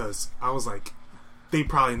 because I was like, they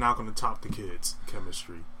probably not going to top the kids'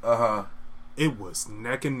 chemistry. It was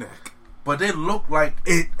neck and neck. But they look like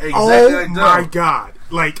It, exactly like my them. god!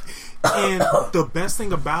 Like, and the best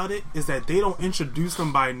thing about it is that they don't introduce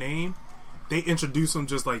them by name. They introduce them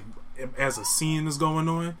just like as a scene is going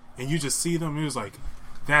on, and you just see them. And it's like,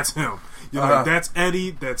 that's him. You're like, that's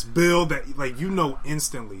Eddie. That's Bill. That, like, you know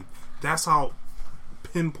instantly. That's how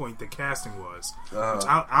pinpoint the casting was. Which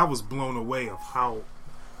I was blown away of how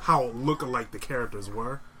lookalike the characters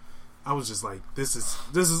were. I was just like, this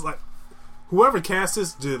is like, whoever cast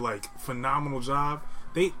this did like phenomenal job.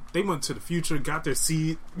 They went to the future, got their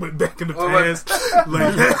seed, went back in the past.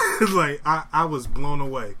 Like I was blown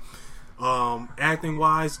away. Acting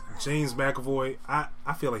wise, James McAvoy,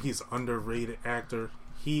 I feel like he's an underrated actor.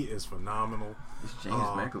 He is phenomenal. It's James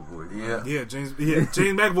McAvoy. Yeah. James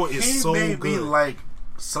McAvoy is He so made me good. like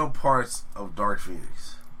some parts of Dark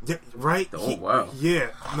Phoenix. Yeah, right? Oh, wow. Yeah,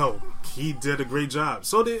 no, he did a great job.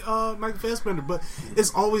 So did Michael Fassbender, but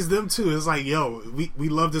it's always them too. It's like, yo, we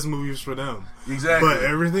love this movie for them. Exactly. But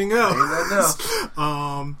everything else. Ain't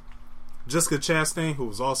nothing Jessica Chastain, who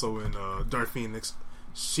was also in Dark Phoenix,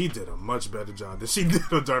 she did a much better job than she did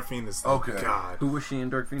on Dark Phoenix. Okay. God. Who was she in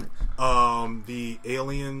Dark Phoenix? The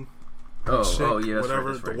alien Oh, chick, yeah,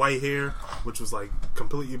 whatever, that's the right. white hair, which was like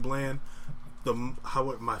completely bland.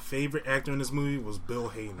 My favorite actor in this movie was Bill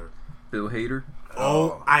Hader. Bill Hader.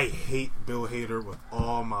 Oh, I hate Bill Hader with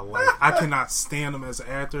all my life. I cannot stand him as an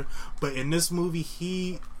actor, but in this movie,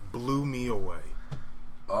 he blew me away.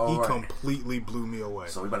 All he right. completely blew me away.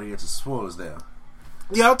 So we about to get to spoilers now.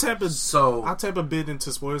 Yeah, I'll tap So a bit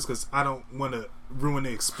into spoilers because I don't want to ruin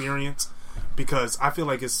the experience. Because I feel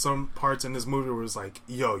like it's some parts in this movie where it's like,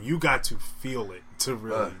 yo, you got to feel it to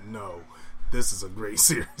really know this is a great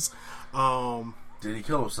series. did he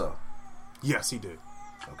kill himself? Yes, he did.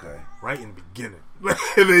 Okay. Right in the beginning.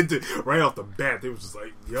 They did. Right off the bat, they was just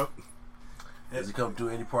like, yep. Does he come do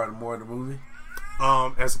any part more of the movie?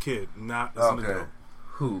 As a kid, not as an Okay. adult.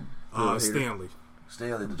 Who? Bill Hader? Stanley.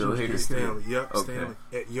 Stanley, the Bill Jewish Hader. kid. Stanley, yep, Okay.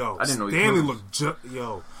 Stanley. Yo, I didn't know he Stanley was.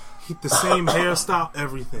 looked the same hairstyle,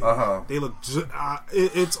 everything. Uh-huh. They look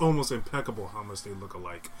it's almost impeccable how much they look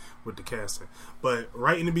alike with the casting. But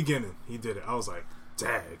right in the beginning, he did it. I was like,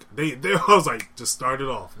 dag. They I was like, just started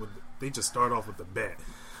off with the bat.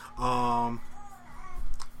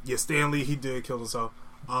 Yeah, Stanley, he did kill himself.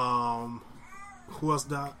 Who else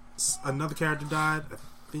died? Another character died. I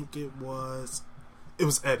think it was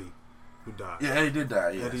Eddie who died. Yeah, Eddie did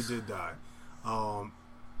die. Yes. Eddie did die.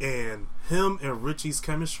 And him and Richie's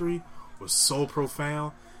chemistry was so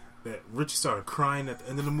profound that Richie started crying at the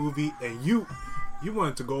end of the movie, and you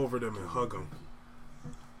wanted to go over them and hug him.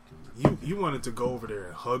 You wanted to go over there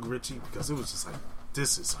and hug Richie because it was just like,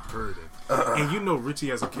 this is hurting. And you know Richie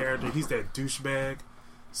as a character, he's that douchebag.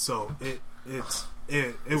 So it was.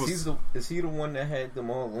 Is he the one that had them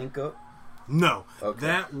all link up? No, Okay.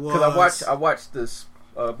 that was Because I watched this.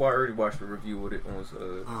 I already watched the review with it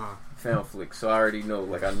on Fanflix, so I already know.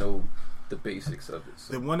 Like, I know the basics of it.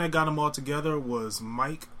 So. the one that got them all together was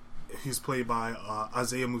Mike, who's played by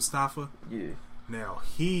Isaiah Mustafa. Yeah. Now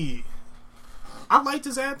I liked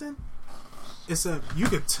his acting. You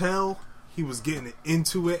could tell he was getting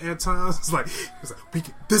into it at times. It's like he was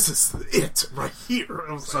like, this is it right here.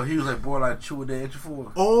 I was So like, he was like borderline chewing the edge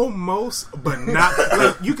for. almost, but not.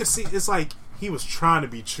 Like, you could see, it's like he was trying to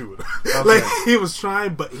be chewed. Okay. Like, he was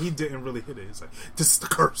trying, but he didn't really hit it. It's like, this is the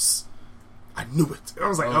curse. I knew it. I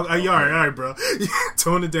was like, all right, bro.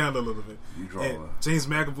 Tone it down a little bit. You draw And James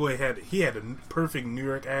McAvoy had a perfect New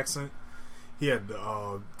York accent. He had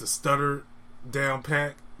the stutter down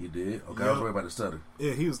pat. You did? Okay, I Yup. was worried about the stutter.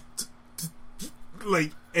 Yeah, he was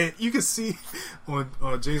like, and you can see on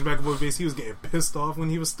James McAvoy's face, he was getting pissed off when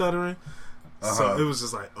he was stuttering. So it was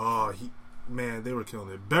just like, they were killing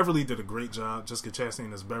it. Beverly did a great job. Jessica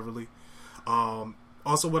Chastain as Beverly.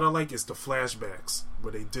 Also, what I like is the flashbacks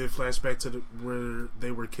where they did flashback to where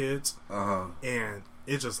they were kids, and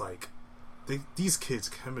it's just like these kids'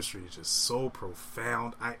 chemistry is just so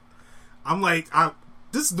profound.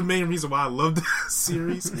 This is the main reason why I love this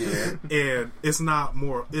series. Yeah. And it's not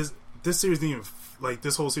more. This series didn't even,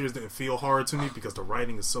 this whole series didn't feel horror to me because the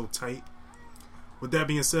writing is so tight. With that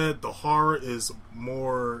being said, the horror is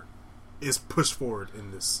pushed forward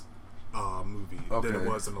in this movie than it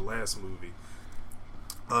was in the last movie.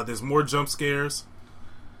 There's more jump scares.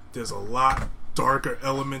 There's a lot darker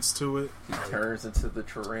elements to it. He turns into the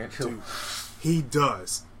tarantula. Dude, he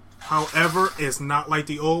does. However, it's not like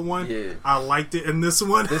the old one. Yeah. I liked it in this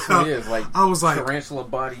one. This one is like I was like, tarantula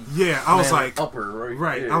body. yeah, I was man, like, upper right.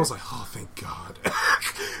 right. Yeah. I was like, oh, thank God,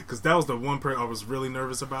 because that was the one part I was really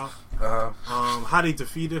nervous about. How they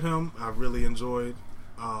defeated him, I really enjoyed.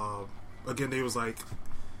 Again, they was like,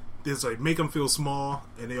 it's like make them feel small,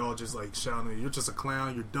 and they all just like shouting, "You're just a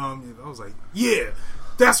clown. You're dumb." And I was like, yeah,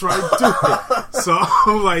 that's right, dude. So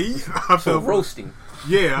I'm like, I so felt roasting.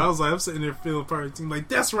 yeah, I was like, I'm sitting there feeling part of the team, like,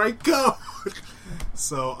 that's right, go.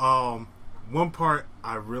 So, one part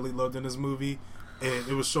I really loved in this movie, and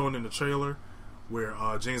it was shown in the trailer, where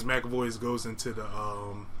James McAvoy goes into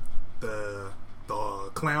the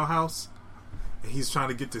clown house, and he's trying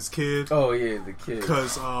to get this kid. Oh yeah, the kid.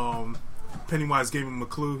 Because Pennywise gave him a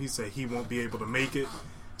clue. He said he won't be able to make it.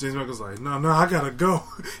 James McAvoy's like, no, I gotta go.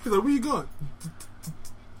 He's like, where you going?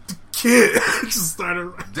 Kid just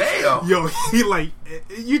started. Damn. Yo, he like,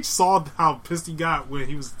 you saw how pissed he got when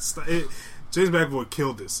he was. James McAvoy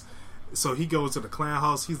killed this. So he goes to the clown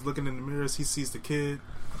house. He's looking in the mirrors. He sees the kid,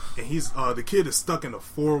 and the kid is stuck in a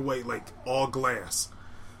 4-way, like all glass.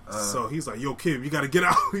 So he's like, "Yo, kid, you got to get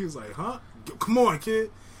out." He's like, "Huh? Come on, kid."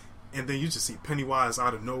 And then you just see Pennywise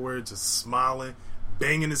out of nowhere, just smiling,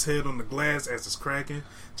 banging his head on the glass as it's cracking.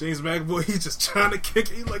 James McAvoy, he's just trying to kick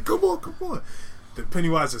it. He's like, "Come on." The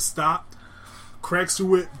Pennywise just stopped, cracks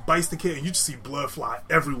through it, bites the kid, and you just see blood fly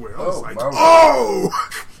everywhere. I was like, "Oh!"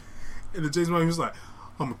 And the James McAvoy was like,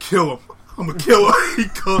 "I'm gonna kill him."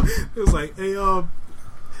 It was like, "Hey,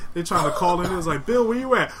 they're trying to call him." It was like, "Bill, where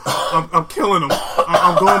you at?" I'm killing him.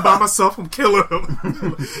 I'm going by myself. I'm killing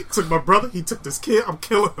him. He took my brother. He took this kid. I'm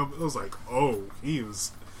killing him. It was like, oh, he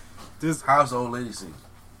was this. How's the old lady scene?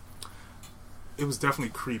 It was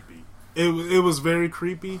definitely creepy. It was very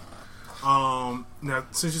creepy. Now,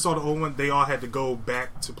 since you saw the old one, they all had to go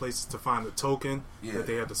back to places to find the token that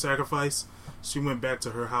they had to sacrifice. She went back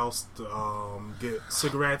to her house to get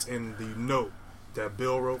cigarettes and the note that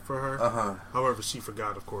Bill wrote for her. However, she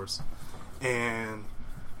forgot, of course. And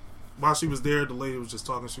while she was there, the lady was just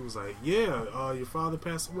talking. She was like, "Yeah, your father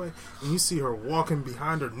passed away." And you see her walking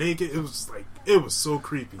behind her naked. It was just like, it was so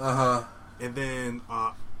creepy. And then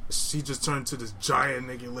she just turned to this giant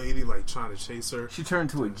naked lady, like trying to chase her. She turned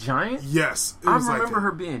to a giant? Yes. I remember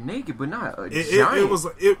her being naked, but not a giant. It was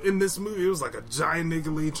in this movie. It was like a giant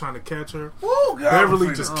naked lady trying to catch her. Woo, God,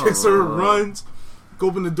 Beverly just kicks her, runs, go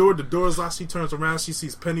open the door. The door's locked. She turns around. She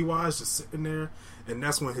sees Pennywise just sitting there, and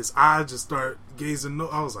that's when his eyes just start gazing.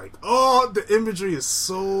 I was like, oh, the imagery is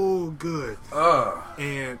so good.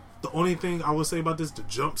 And the only thing I would say about this, the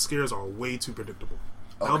jump scares are way too predictable.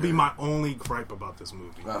 That'll be my only gripe about this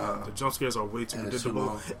movie. The jump scares are way too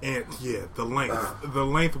predictable, and the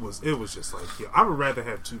length was just like, I would rather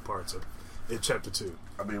have 2 parts of it. Chapter 2.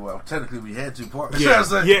 I mean, well, technically we had 2 parts.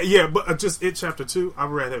 But just it chapter 2. I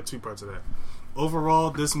would rather have 2 parts of that.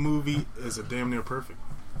 Overall, this movie is a damn near perfect.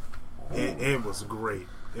 It was great.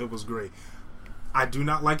 It was great. I do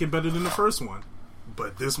not like it better than the first one,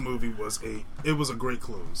 but this movie was a great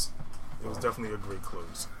close. It was definitely a great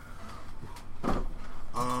close.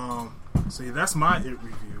 So that's my It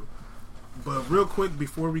review. But real quick,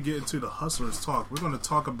 before we get into the Hustlers talk, we're going to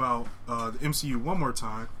talk about the MCU one more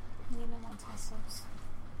time.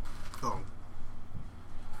 Oh.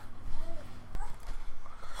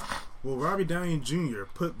 Will Robbie Downey Jr.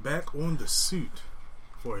 put back on the suit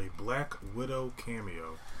for a Black Widow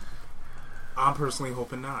cameo? I'm personally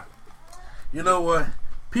hoping not. You know what?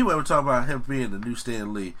 People ever talk about him being the new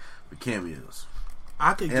Stan Lee for cameos.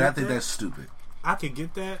 I think that's stupid. I could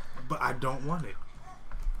get that, but I don't want it.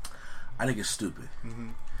 I think it's stupid.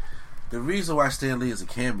 The reason why Stan Lee is a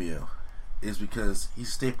cameo is because he's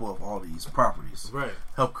a staple of all these properties. Right.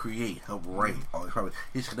 Help create, help write all these properties.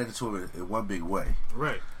 He's connected to him in one big way.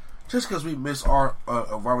 Right. Just because we miss our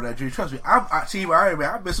Robert Downey Jr., trust me, Team Iron Man,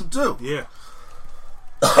 I miss him too. Yeah.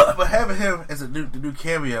 But having him as the new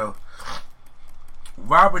cameo,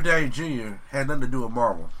 Robert Downey Jr. had nothing to do with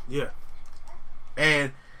Marvel. Yeah.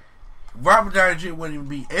 And Robert Downey Jr. wouldn't even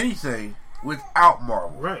be anything without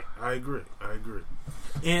Marvel. Right. I agree.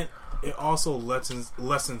 And it also lessens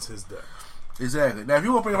his depth. Exactly. Now, if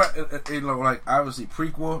you want to bring about, like, obviously,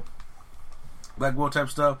 prequel, Black Widow type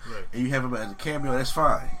stuff, and you have him as a cameo, that's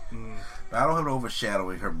fine. But I don't have him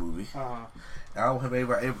overshadowing her movie. I don't have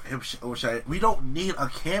him overshadowing. We don't need a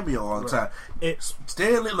cameo all the time.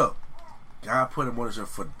 Stan Lee, look, God put him on his show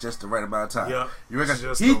for just the right amount of time. Yep. You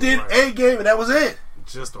reckon he did A-Game, and that was it.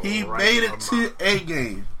 He made it to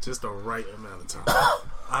A-Game. Just the right amount of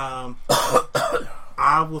time.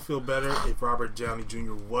 I will feel better if Robert Downey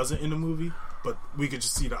Jr. wasn't in the movie, but we could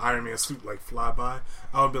just see the Iron Man suit like fly by.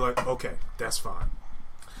 I would be like, okay, that's fine.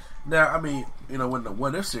 Now, I mean, when the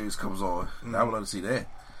What If series comes on, I would love to see that.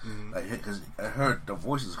 Like, because I heard the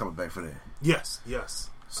voices coming back for that. Yes.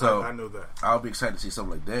 So I know that. I'll be excited to see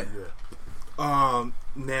something like that. Yeah.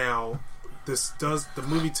 Now, the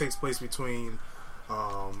movie takes place between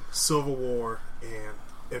Civil War and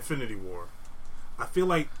Infinity War. I feel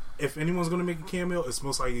like if anyone's going to make a cameo, it's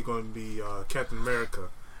most likely going to be Captain America,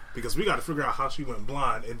 because we got to figure out how she went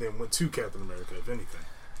blind and then went to Captain America, if anything.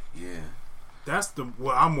 Yeah. That's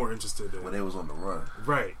what I'm more interested in. When they was on the run.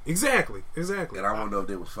 Right. Exactly. And I want to know if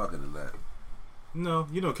they was fucking or not.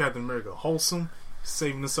 No, Captain America, wholesome,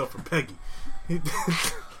 saving himself for Peggy.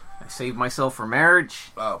 I saved myself for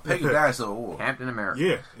marriage. Oh, Peggy died so war. Captain America.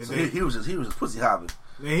 Yeah. So he was just pussy hopping.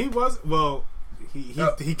 And he was, well,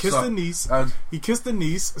 he kissed the niece. He kissed the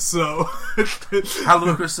niece, so. How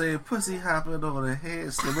Lucas said, pussy hopping on the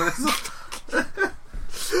head.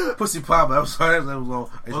 Pussy popping. I'm sorry. That was on.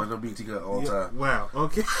 I used to BT all the time. Wow.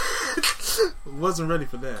 Okay. Wasn't ready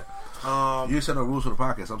for that. You said no rules for the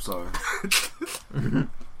podcast. I'm sorry.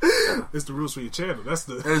 It's the rules for your channel. That's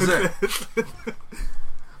the. Exactly.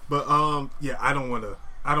 But I don't want to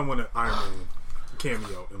Iron Man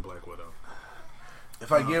cameo in Black Widow.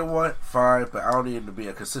 If I get one, fine, but I don't need it to be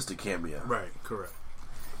a consistent cameo. Right, correct.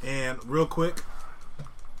 And real quick,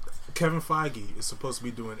 Kevin Feige is supposed to be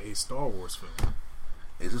doing a Star Wars film.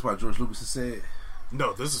 Is this what George Lucas has said?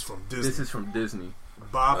 No, this is from Disney. This is from Disney.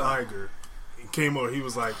 Bob Iger came over. He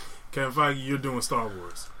was like, Kevin Feige, you're doing Star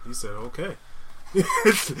Wars. He said, okay.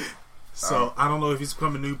 So I don't know if he's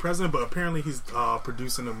becoming new president, but apparently he's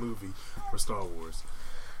producing a movie for Star Wars.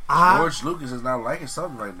 George Lucas is not liking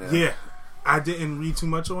something right now. Yeah, I didn't read too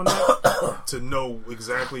much on that to know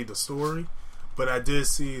exactly the story, but I did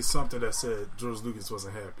see something that said George Lucas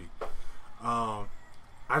wasn't happy.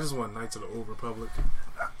 I just want Knights of the Old Republic.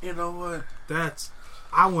 You know what?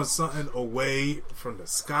 I want something away from the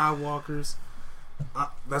Skywalkers.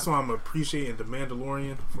 That's why I'm appreciating the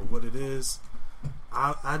Mandalorian for what it is.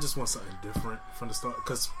 I just want something different from the start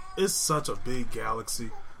because it's such a big galaxy.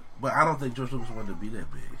 But I don't think George Lucas wanted to be that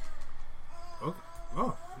big. Okay.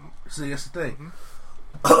 Oh, See, that's the thing.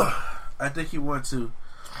 I think he wanted to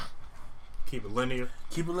keep it linear.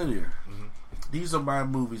 keep it linear. These are my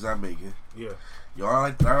movies I'm making. Yeah. Y'all I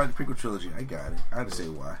like the prequel trilogy. I got it. I had to say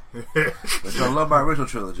why. But y'all love my original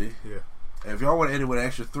trilogy. Yeah. And if y'all want to end it with an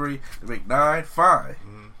extra 3 to make 9, fine.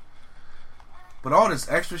 But all this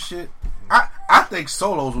extra shit, I think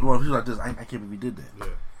Solo's would want to be like this. I can't believe he did that. Yeah.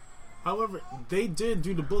 However, they did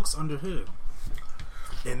do the books under him,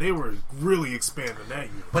 and they were really expanding that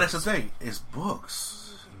universe. But that's the thing. It's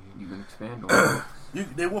books. You can expand on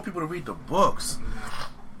it. They want people to read the books.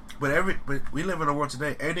 But we live in a world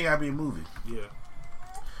today. Everything gotta be a movie. Yeah.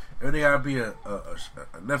 Everything gotta be a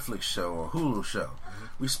Netflix show or a Hulu show.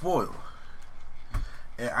 We spoil.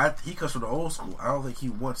 And he comes from the old school. I don't think he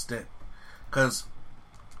wants that. Because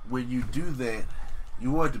when you do that,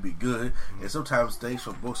 you want it to be good. And sometimes things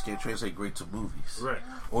from books can't translate great to movies. Right.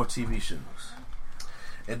 Or TV shows.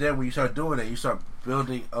 And then when you start doing that, you start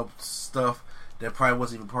building up stuff that probably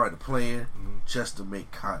wasn't even part of the plan just to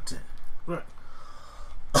make content. Right.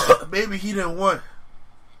 Maybe he didn't want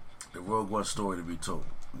the Rogue One story to be told.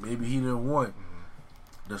 Maybe he didn't want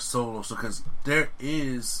the Solo, so because there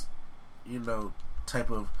is, type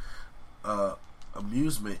of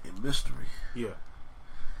amusement in mystery. Yeah.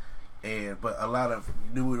 But a lot of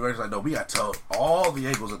new directors like, no, we got to tell all the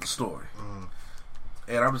angles of the story.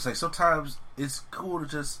 And I'm just like, sometimes it's cool to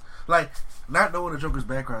just not knowing the Joker's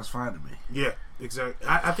background is fine to me. Yeah, exactly.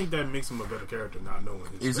 I think that makes him a better character not knowing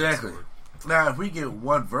his Exactly. backstory. Now, if we get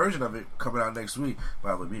one version of it coming out next week, by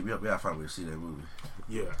the way, we gotta find a way to see that movie.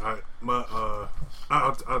 Yeah, I'll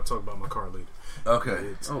talk about my car later.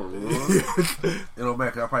 Okay. Lord. It don't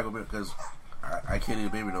matter. I'll probably go because I can't leave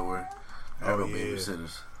a baby nowhere. I have no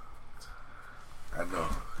babysitters. I know.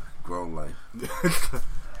 Grown life.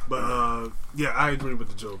 But yeah, I agree with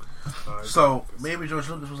the joke. So maybe George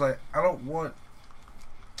Lucas was like, I don't want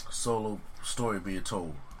Solo story being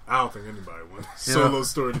told. I don't think anybody wants Solo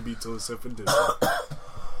story to be told except for Disney.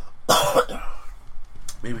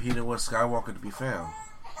 Maybe he didn't want Skywalker to be found.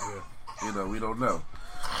 Yeah. We don't know.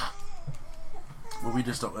 But we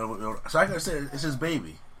just don't. So like I said, it's his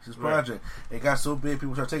baby. It's his project. It got so big,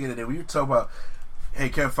 people start taking it. And when you talk about, hey,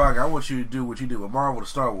 Kevin Feige, I want you to do what you did with Marvel to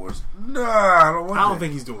Star Wars. Nah, I don't want that. I don't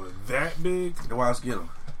think he's doing that big. Then why else get him?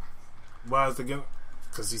 Why is the get him?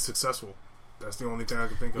 Because he's successful. That's the only thing I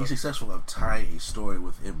can think of. He's successful of tying a story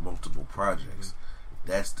within multiple projects.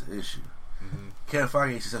 That's the issue. Kevin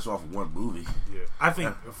Feige ain't successful off of one movie. Yeah, I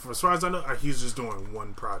think as far as I know, he's just doing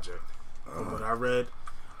one project from what I read.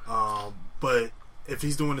 But if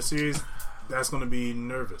he's doing a series, that's going to be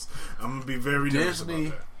nervous. I'm going to be very nervous Disney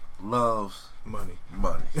about that. loves Money.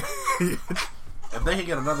 If they can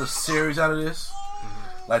get another series out of this,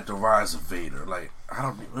 like The Rise of Vader, I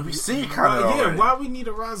don't know. We see kind of yeah, why we need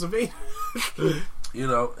a Rise of Vader?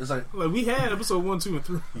 it's like we had episode 1, 2, and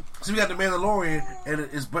 3. So we got the Mandalorian, and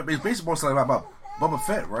it's basically more something about Boba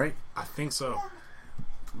Fett, right? I think so.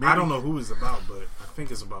 Maybe, I don't know who it's about, but I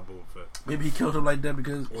think it's about Boba Fett Maybe he killed him like that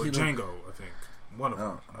because or Django. I think one of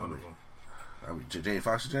them. I mean, Jay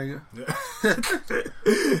Fox Django. Yeah.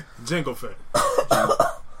 Django Fett.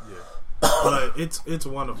 Yeah, but it's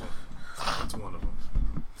one of them. It's one of them.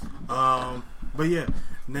 But yeah,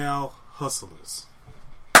 now Hustlers.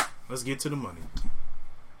 Let's get to the money.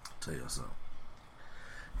 Tell you something.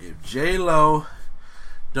 If J-Lo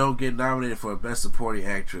don't get nominated for Best Supporting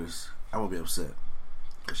Actress, I won't be upset.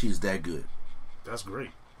 She's that good. That's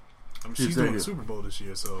great. She's doing the Super Bowl this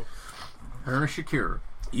year, so Her and Shakira.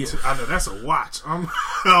 Yeah. I know that's a watch. I'm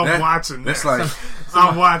watching that. That's like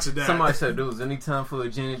I'm watching that. Somebody said there was any time for a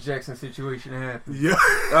Janet Jackson situation to happen. Yeah.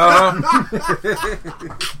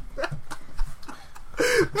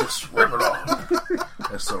 Just rip it off.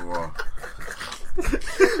 That's so wrong.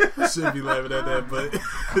 I shouldn't be laughing at that, but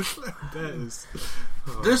that is.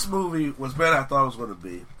 This movie was better than I thought it was going to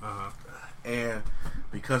be, Uh-huh. and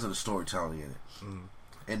because of the storytelling in it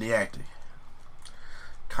and the acting.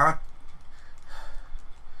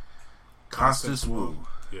 Constance Wu,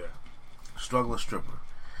 Yeah. struggling stripper,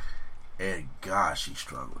 and God, she's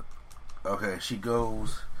struggling. Okay, she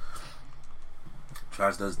goes,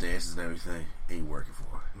 does dances and everything, ain't working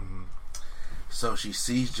for her. So she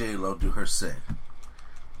sees J-Lo do her set.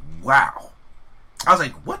 Wow, I was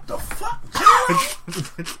like, what the fuck?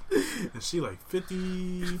 And she like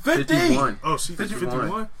 50. 51. Oh, she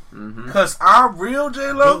 51? Because I'm real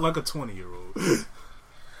J-Lo. Built like a 20-year-old.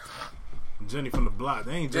 Jenny from the block.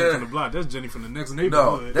 They ain't Jenny from the block. That's Jenny from the next No,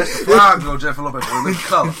 neighborhood. that's the fly girl, Jennifer Lopez, with living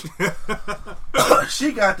color.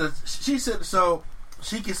 She said, so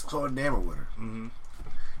she gets so enamored with her. Mm-hmm.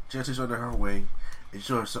 Jesse's under her wing. And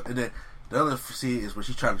then the other scene is when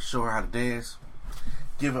she's trying to show her how to dance,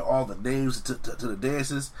 giving all the names to the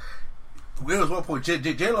dances. There was one point,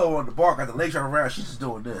 J-Lo on the bar got the legs wrapped around. She's just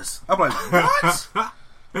doing this. I'm like, what?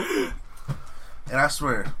 And I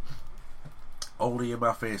swear, only in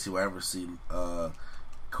my fantasy will I ever see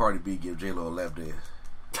Cardi B give J-Lo a lap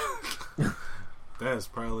dance. That is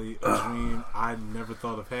probably a dream I never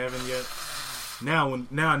thought of having yet. Now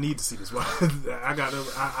I need to see this. I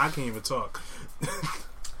can't even talk.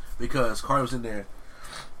 Because Cardi was in there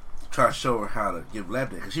trying to show her how to give lap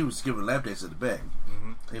dance. Because she was giving lap dance in the back.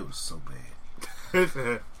 Mm-hmm. It was so bad.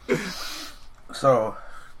 So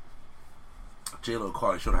J-Lo and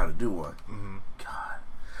Cardi showed her how to do one. Mm-hmm. God.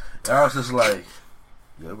 And I was just like,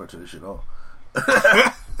 yeah, I'm going to turn this shit off.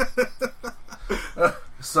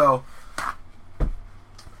 So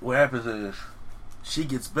what happens is she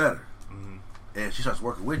gets better. Mm-hmm. And she starts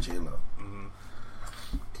working with J-Lo. Mm-hmm.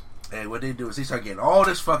 And what they do is they start getting all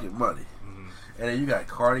this fucking money. Mm-hmm. And then you got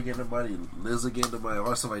Cardi getting the money, Lizzo getting the money,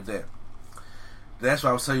 all stuff like that. That's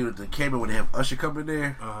why I was telling you that the camera when they have Usher come in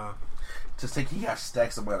there, just think he got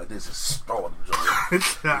stacks of money like this and stole them.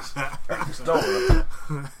 Just stole them.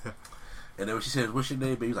 And then when she said, "What's your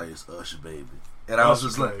name, baby?" He was like, "It's Usher, baby." And I was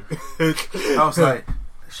just like, it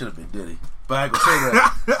should have been Diddy, but I ain't gonna say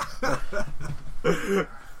that.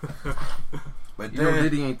 But you know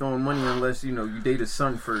Diddy ain't throwing money unless you date his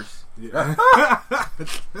son first. Yeah.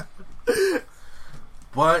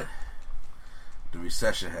 But the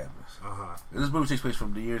recession happens. Uh-huh. This movie takes place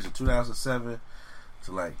from the years of 2007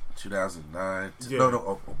 to like 2009.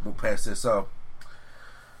 No, past this. So,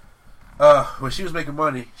 when she was making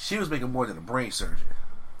money, she was making more than a brain surgeon.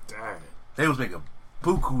 Dang. They was making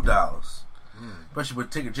buku dollars. But she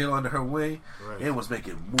would take a J-Lo under her wing. Right. It was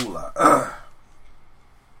making moolah.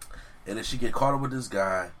 And then she get caught up with this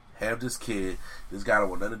guy, have this kid. This guy don't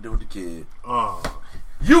want nothing to do with the kid. Oh.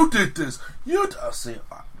 You did this.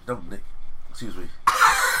 Excuse me.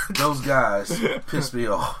 Those guys pissed me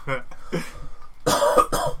off.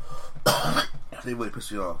 They really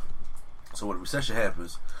pissed me off. So when the recession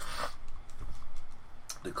happens,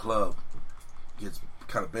 the club gets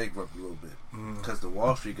kind of bankrupt a little bit because the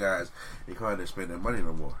Wall Street guys they can't spend their money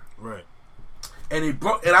no more. Right. And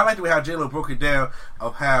I like the way how J-Lo broke it down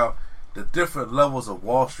of how the different levels of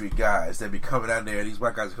Wall Street guys that be coming out there, and these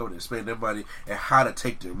white guys are coming and spending their money, and how to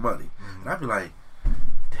take their money. And I'd be like,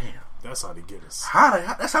 damn. That's how they get us.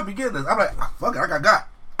 That's how they get us. I'm like, fuck it, I got.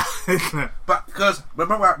 But because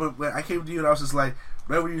remember when I came to you and I was just like,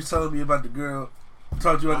 remember when you was telling me about the girl?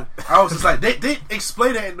 I was just like, they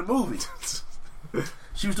explain that in the movie.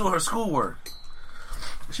 She was doing her schoolwork.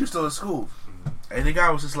 She was still in school, and the guy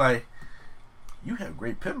was just like, "You have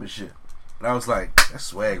great penmanship." And I was like, that's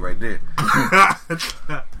swag right there.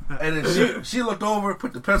 And then she looked over,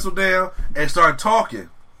 put the pencil down, and started talking.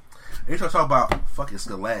 And he started talking about fucking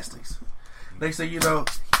scholastics. Next thing you know,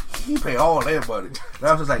 he paid all their money. And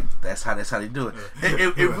I was just like, that's how they do it.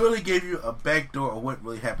 It really gave you a backdoor of what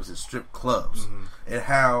really happens in strip clubs and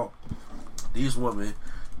how these women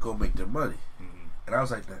go make their money. And I was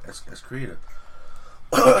like, that's creative.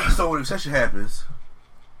 So when the recession happens,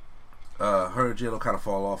 her and J-Lo kind of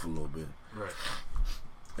fall off a little bit. Right.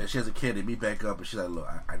 And she has a kid. They meet back up, and she's like, "Look,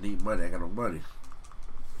 I need money. I got no money."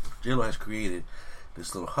 J-Lo has created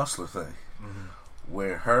this little hustler thing,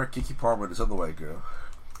 where her, Keke Palmer, and this other white girl,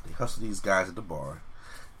 they hustle these guys at the bar,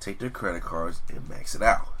 take their credit cards, and max it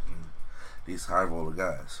out. These high roller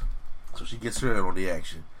guys. So she gets her in on the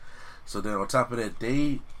action. So then on top of that,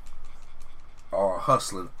 they are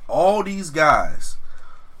hustling all these guys,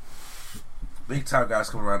 big time guys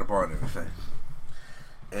coming around the bar and everything.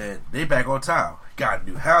 And they back on time. Got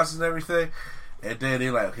new houses and everything. And then they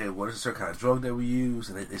like, okay, what is a certain kind of drug that we use?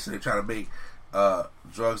 And they say they're trying to make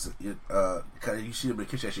drugs. You see them in the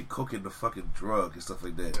kitchen actually cooking the fucking drug and stuff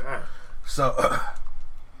like that. So,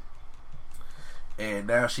 and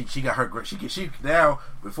now she got her she now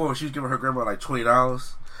before she was giving her grandma like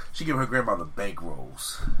 $20. She giving her grandma the bank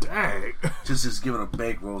rolls. Dang. Just giving her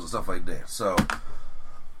bank rolls and stuff like that. So,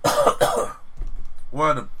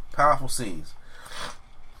 one of the powerful scenes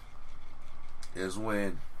is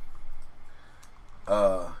when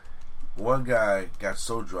one guy got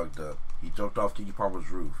so drugged up he jumped off Keke Palmer's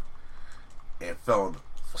roof and fell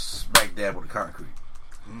smack dab on the concrete.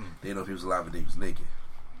 They didn't know if he was alive and he was naked.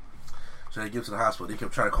 So they get him to the hospital. They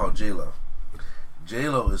kept trying to call J-Lo.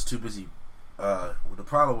 J-Lo is too busy. The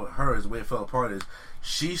problem with her is the way it fell apart is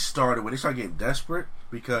she started, when they started getting desperate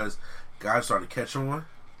because guys started to catch on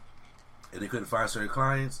and they couldn't find certain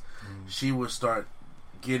clients, she would start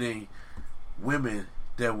getting women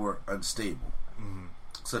that were unstable,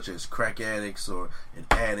 such as crack addicts or an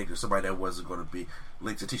addict or somebody that wasn't going to be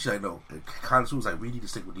linked to teach. Like, no, Congress was like, we need to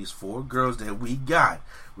stick with these 4 girls that we got.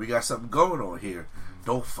 We got something going on here.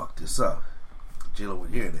 Don't fuck this up. J-Lo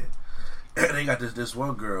would hear that. And they got this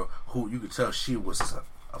one girl who you could tell she was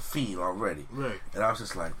a fiend already. Right. And I was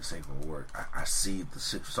just like, this ain't gonna work. I see the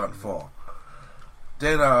shit starting to fall.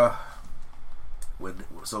 Then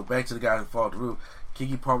so back to the guy who fought through,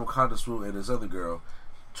 Keke Palmer, Candace Wu, and this other girl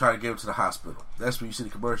try to get him to the hospital. That's when you see the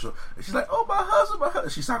commercial, and she's like, "Oh, my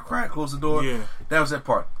husband!" She started crying, closed the door. Yeah. That was that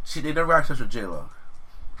part. They never got in touch with J-Lo.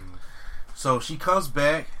 So she comes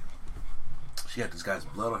back. She got this guy's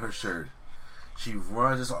blood on her shirt. She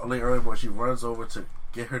runs this late early morning. She runs over to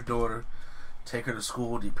get her daughter, take her to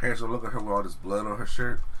school. The parents will look at her with all this blood on her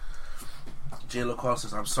shirt. J-Lo calls,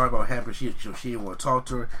 says, "I'm sorry about what happened." She didn't want to talk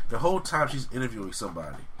to her. The whole time she's interviewing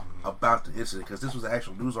somebody about the incident, because this was an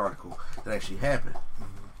actual news article that actually happened.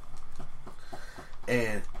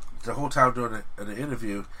 And the whole time during the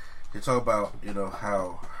interview, they talk about, you know,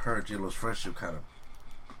 how her and J-Lo's friendship kind of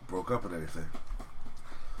broke up and everything.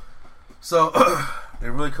 So it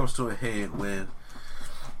really comes to a head when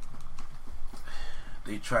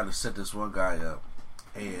they try to set this one guy up,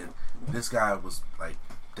 and this guy was like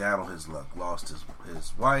down on his luck. Lost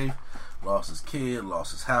his wife, lost his kid,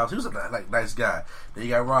 lost his house. He was a nice guy. Then he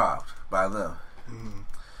got robbed by them.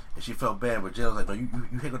 And she felt bad, but J-Lo's like, "No, you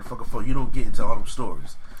hang on the fucking phone. You don't get into all them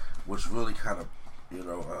stories," which really kind of, you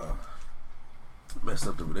know, messed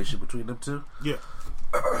up the relationship between them two. Yeah.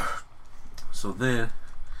 So then,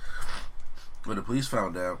 when the police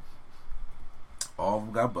found out, all of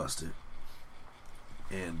them got busted,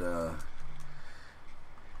 and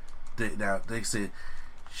they said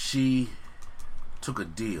she took a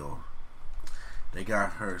deal. They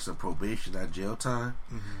got her some probation, not jail time,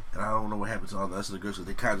 and I don't know what happened to all the rest of the girls, so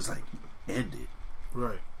they kind of just like ended.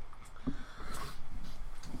 Right.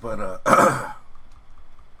 But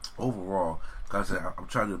overall, cause I said, I'm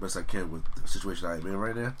trying to do the best I can with the situation I'm in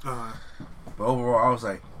right now. But overall, I was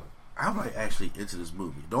like, I'm like actually into this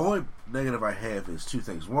movie. The only negative I have is 2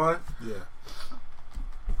 things. One,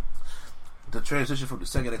 the transition from the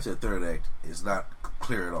second act to the third act is not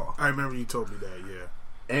clear at all. I remember you told me that. Yeah.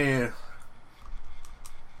 And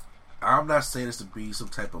I'm not saying this to be some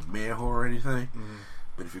type of man horror or anything,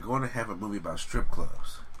 but if you're going to have a movie about strip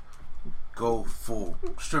clubs, go full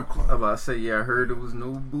strip club. I'm about to say, yeah, I heard there was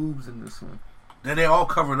no boobs in this one. Then they all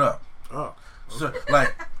covered up. Oh. So,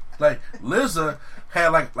 like Lizza had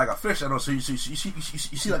like a fish on, so you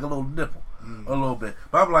see like a little nipple, a little bit.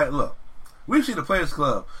 But I'm like, look, we've seen the Players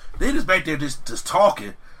Club. They just back there just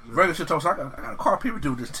talking. Regular shit talk. So I got a car. People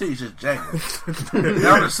do this titties just jangling. And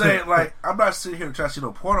I'm just saying, like, I'm not sitting here trying to see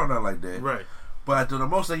no porn on that like that. Right. But the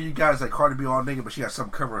most thing you guys like Cardi B all naked, but she got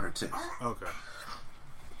something covering her tits. Okay.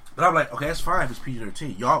 But I'm like, okay, that's fine if it's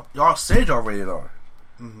PG-13. Y'all said y'all rated R.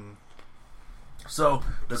 So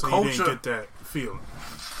the culture, you didn't get that feeling.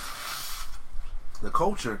 The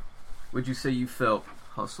culture. Would you say you felt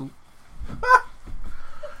hustled?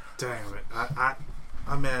 Damn it!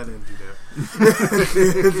 I'm mad I didn't do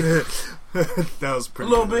that. That was pretty.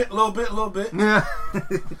 Little bit. Yeah.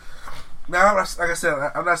 Now, like I said,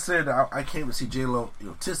 I'm not saying that I came to see J-Lo,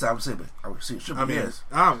 tits. I'm saying, but I would see it. Should be yes.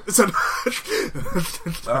 I'm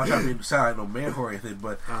not trying to sound like no man horror or anything,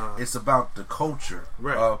 but it's about the culture.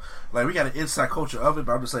 Right. Like we got an inside culture of it,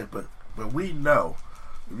 but I'm just saying, but we know.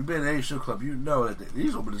 If you've been in any strip club, you know that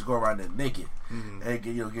these women just go around there naked and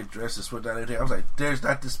get dressed and sweat down everything. I was like, there's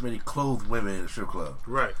not this many clothed women in a strip club.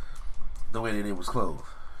 Right. The way they was clothed.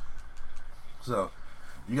 So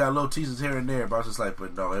you got little teasers here and there, but I was just like,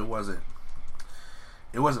 but no, it wasn't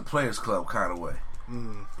Players Club kind of way,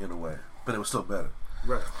 in a way, but it was still better.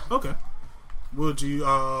 Right. Okay. Would you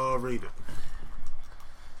rate it?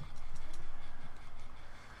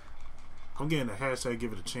 I'm getting a hashtag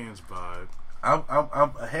give it a chance vibe. I'm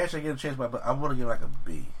a hashtag get a chance, but I want to give like a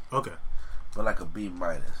B. Okay. But like a B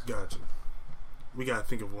minus. Gotcha. We gotta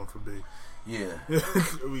think of one for B. Yeah.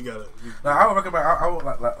 we gotta. Now I would recommend. I would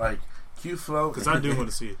like Q Flow, because I do want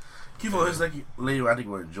to see it. Q Flow is like lady. I think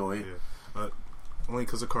we'll enjoy it. Yeah. Only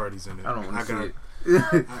because of Cardi's in it. I don't want to see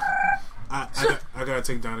it. I gotta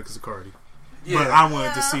take down it because of Cardi. Yeah. But I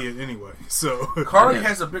wanted to see it anyway. So Cardi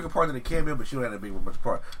has a bigger part than the cameo, but she don't have that big much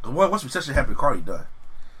part. Because once recession happened, Cardi done.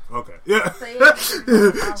 Okay. Yeah. So,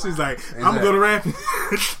 yeah, She's like, I'm gonna rap.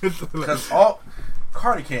 Because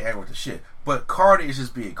Cardi can't act with the shit, but Cardi is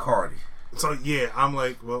just being Cardi. So yeah, I'm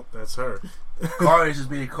like, well, that's her. Cardi is just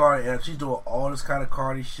being Cardi, and she's doing all this kind of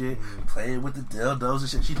Cardi shit, playing with the dildos and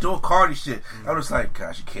shit. She's doing Cardi shit. I'm just like,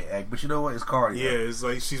 gosh, she can't act, but you know what? It's Cardi. Yeah, it's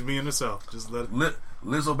like she's being herself. Just let it.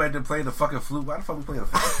 Lizzo back there playing the fucking flute. Why the fuck we playing the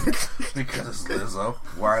fucking flute? Because it's Lizzo.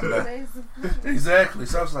 Why not? Exactly.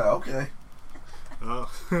 So I was like, okay.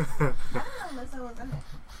 Oh.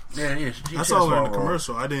 Yeah. I saw her in the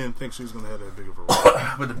commercial. I didn't think she was gonna have that big of a role.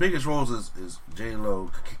 But the biggest roles is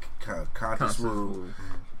J-Lo, Conti Smooth,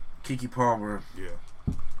 Keke Palmer. Yeah.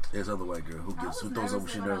 There's other white girl who throws up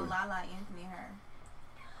what she knows. Lala Anthony her.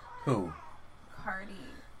 Who? Cardi.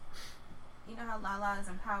 You know how Lala is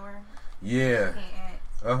in Power? Yeah. She can't act.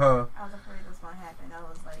 Uh-huh. I was afraid this was gonna happen. I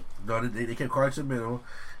was like, No, they kept Cardi to the middle,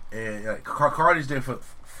 and Cardi's there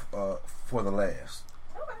for the last.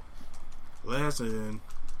 okay. Last and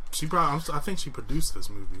she probably. I think she produced this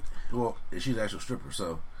movie. Well, she's an actual stripper,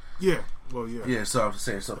 so Yeah. Well, yeah. yeah. So I'm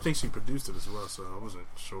saying I so. think she produced it as well, so I wasn't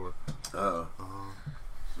sure. But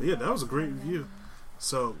yeah, that was a great review.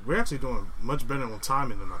 So we're actually doing much better on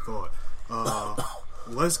timing than I thought.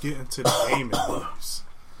 Let's get into the gaming news.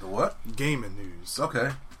 The what? Gaming news.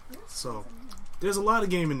 Okay. So there's a lot of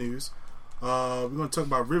gaming news. We're going to talk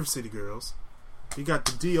about River City Girls. We got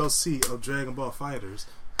the DLC of Dragon Ball FighterZ,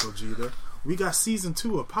 Gogeta. We got Season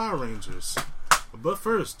 2 of Power Rangers. But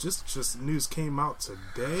first, just news came out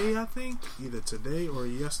today, I think. Either today or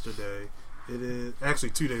yesterday. It is actually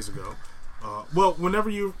 2 days ago. Well,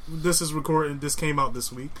 whenever this is recording, this came out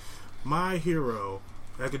this week. My Hero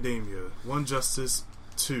Academia 1 Justice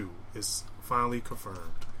 2 is finally confirmed.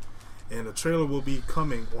 And the trailer will be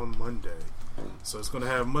coming on Monday. So it's going to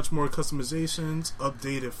have much more customizations,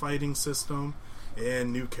 updated fighting system,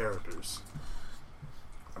 and new characters.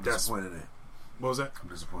 I'm disappointed in it. What was that? I'm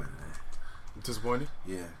disappointed in it. Disappointed?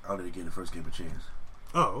 Yeah, I didn't get the first game a chance.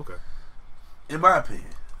 Oh, okay. In my opinion,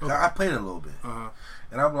 Okay. I played it a little bit, Uh-huh.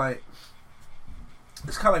 and I'm like,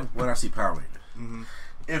 it's kind of like when I see Power Rangers. Mm-hmm.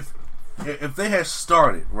 If they had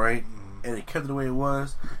started right and they kept it the way it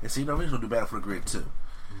was, and see, we're gonna do Battle for the Grid too.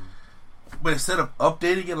 But instead of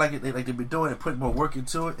updating it like they've been doing and putting more work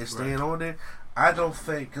into it and staying on there, I don't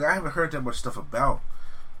think, because I haven't heard that much stuff about.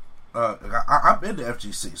 I'm into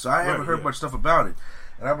FGC, so I haven't heard much stuff about it.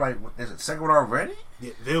 And I'm like, is it the second one already?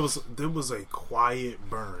 Yeah, there was a quiet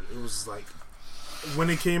burn. It was like when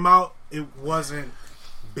it came out, it wasn't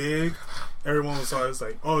big. Everyone was always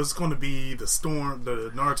like, "Oh, it's going to be the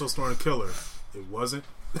Naruto Storm Killer." It wasn't,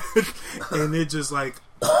 and it just like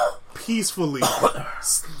peacefully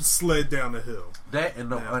slid down the hill. That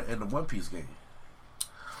and the One Piece game.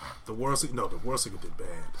 The World Seeker did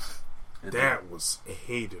bad. That was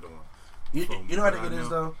hated on. You know what I think it know. is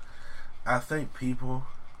though. I think people,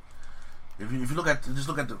 if you look at the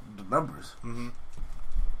numbers,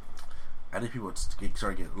 I think people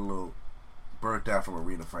start getting a little burnt out from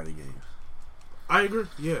arena fighting games. I agree.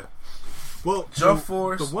 Yeah. Well, Jump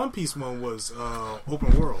Force. The One Piece one was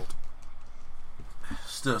open world.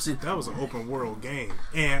 Still, see, That was an open world game,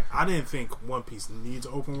 and I didn't think One Piece needs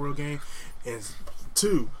an open world game. And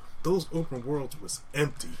 2, those open worlds was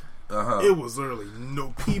empty. It was literally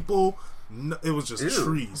no people. No, it was just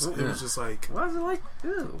trees. It was just like, Why is it like,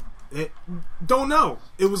 ew? Don't know.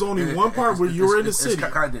 It was only one part where you were in the city.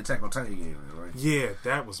 It's kind of the Attack on Titan game, right? Yeah,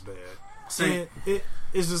 that was bad. See, And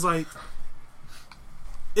it's just like,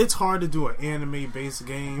 it's hard to do an anime based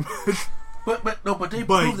game. but they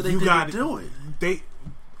proved that they didn't do it.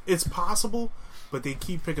 It's possible, but they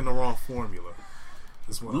keep picking the wrong formula.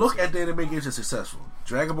 Look at the anime games that's successful.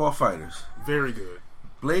 Dragon Ball FighterZ, very good.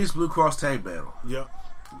 Blaze Blue Cross Tag Battle, Yep.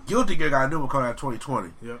 Guilty Gear got a new one coming out in 2020.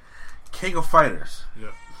 Yep. King of Fighters.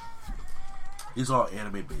 Yep. These are all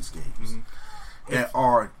anime based games that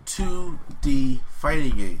are 2D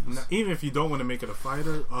fighting games. Now, even if you don't want to make it a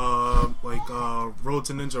fighter, like Road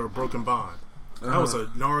to Ninja or Broken Bond, that was a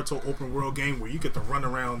Naruto open world game where you get to run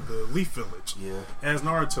around the Leaf Village as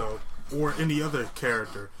Naruto or any other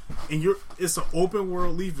character, and it's an open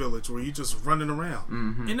world Leaf Village where you're just running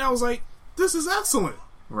around. And I was like, this is excellent.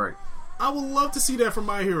 Right. I would love to see that for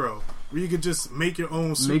My Hero, where you could just make your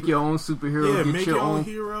own superhero. Yeah, get make your own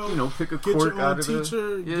hero. You know, pick a get quirk your own out of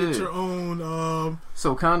teacher. Get your own.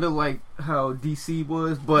 So kind of like how DC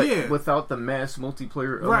was, but without the mass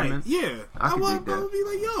multiplayer element. Right. Yeah. I would be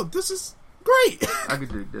like, yo, this is great. I could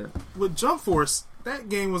dig that. With Jump Force, that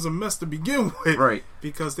game was a mess to begin with, right?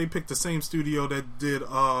 Because they picked the same studio that did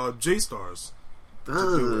J-Stars.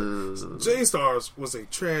 J-Stars was a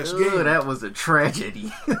trash game. That was a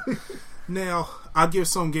tragedy. Now, I give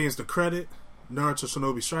some games the credit. Naruto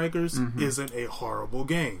Shinobi Strikers isn't a horrible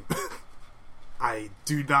game. I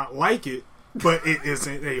do not like it, but it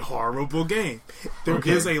isn't a horrible game. There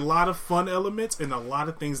is a lot of fun elements and a lot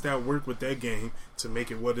of things that work with that game to make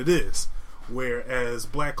it what it is. Whereas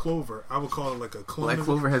Black Clover, I would call it like a clone. Black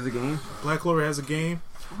Clover has a game? Black Clover has a game.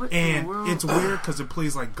 What And in the world? it's weird because it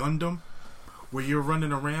plays like Gundam, where you're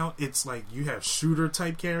running around. It's like you have shooter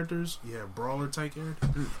type characters, you have brawler type characters.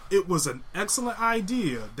 It was an excellent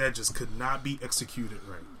idea that just could not be executed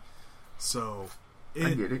right. So I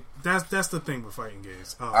get it. That's the thing with fighting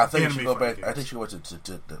games. I think you anime should go fighting back. I games. think you should go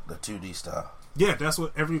to the 2D style. Yeah, that's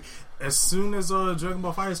what as soon as Dragon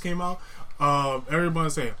Ball FighterZ came out,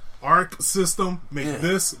 everybody's saying arc system, make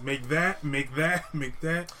this, make that, make that, make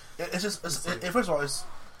that. It's just first of all,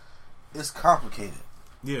 it's complicated.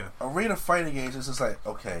 Yeah. Arena fighting games, it's just like,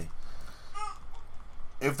 okay,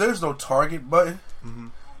 if there's no target button,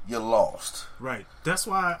 you're lost. Right. That's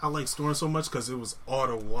why I like Storm so much, because it was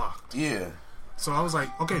auto locked. Yeah. So I was like,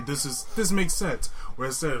 okay, this makes sense. Where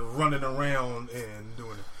instead of running around and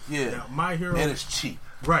doing it. Yeah. Now, My Hero, And it's cheap.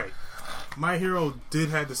 right. My Hero did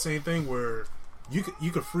have the same thing where you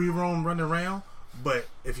could free roam, run around, but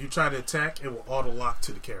if you try to attack, it will auto lock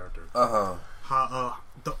to the character.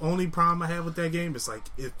 The only problem I have with that game is like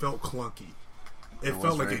it felt clunky. It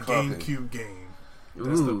felt like a very clunky. GameCube game.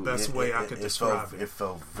 That's the Ooh. best way I could describe It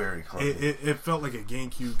felt very clunky. It felt like a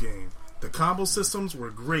GameCube game. The combo systems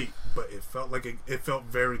were great, but it felt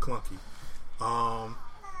very clunky.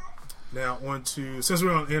 Now on to, since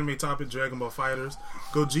we're on anime topic, Dragon Ball FighterZ.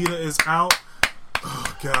 Gogeta is out.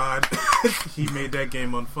 Oh God, he made that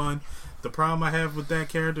game unfun. The problem I have with that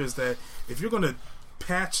character is that if you're gonna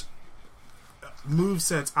patch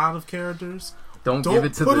movesets out of characters, Don't give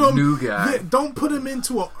it to the new guy. Yeah, don't put him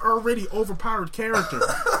into an already overpowered character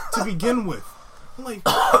to begin with. Like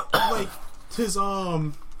his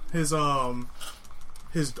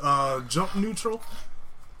jump neutral.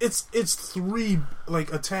 It's 3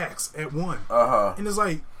 like attacks at one, and it's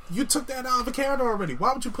like you took that out of a character already.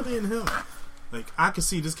 Why would you put it in him? Like I could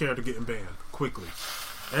see this character getting banned quickly.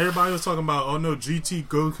 Everybody was talking about, oh no, GT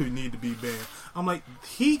Goku need to be banned. I'm like,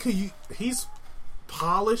 he's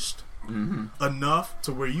polished enough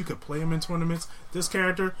to where you could play him in tournaments. This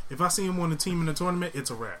character, if I see him on a team in a tournament, it's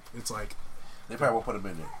a wrap. It's like They probably won't put him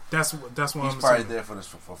in there. that's what He's I'm probably saying. there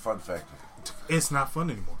for fun factor. It's not fun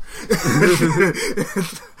anymore.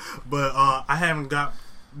 But I haven't got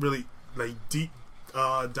really like deep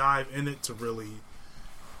dive in it to really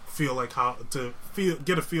feel like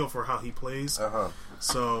get a feel for how he plays.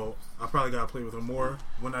 So I probably gotta play with him more.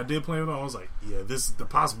 When I did play with him, I was like, yeah, the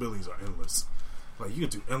possibilities are endless. Like you could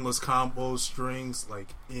do endless combos, strings, like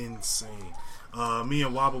insane. Me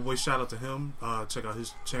and Wobble Boy, shout out to him. Check out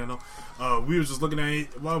his channel. We were just looking at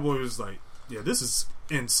it. Wobble Boy was like, yeah, this is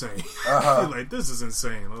insane. Like this is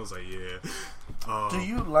insane. I was like, yeah. Do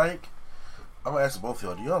you like? I'm gonna ask both of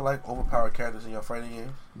y'all. Do y'all like overpowered characters in your fighting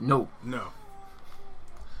games? No.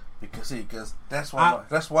 Because that's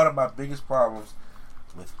one of my biggest problems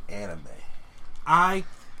with anime.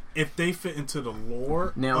 If they fit into the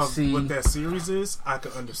lore Now, of see- what that series is, I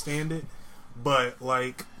could understand it. But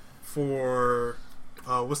like for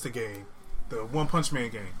what's the game? The One Punch Man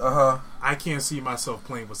game. I can't see myself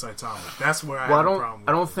playing with Saitama. That's where I have a problem with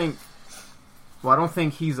I don't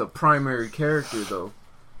think he's a primary character though.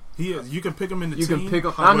 He is. You can pick him in the You team. can pick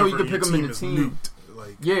him- I know you however, can pick your him in the is team. nuked.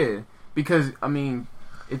 Like Yeah, because I mean,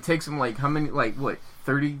 it takes him like how many? Like what?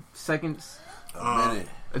 30 seconds? A minute.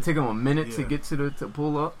 It take him a minute to Yeah. get to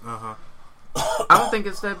pull up. I don't think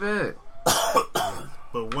it's that bad.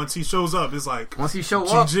 But once he shows up, it's like Once he show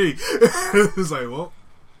up, GG. It's like, well,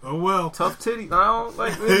 oh well. tough titty. I don't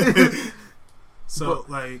like. So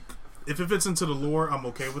like, if it fits into the lore, I'm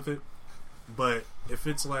okay with it. But if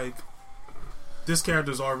it's like this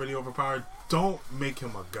character's already overpowered, don't make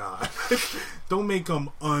him a god. Don't make him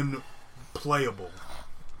unplayable.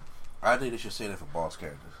 I think they should say that for boss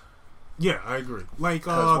characters. Yeah, I agree. Like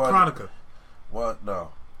 'Cause why- Chronica, One of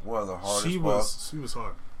the hardest she was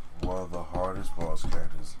hard. One of the hardest boss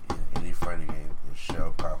characters in any fighting game is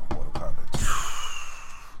Shao Kahn from Mortal Kombat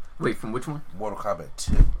 2. Wait, from which one? Mortal Kombat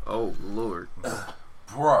 2. Oh Lord.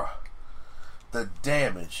 Bruh. The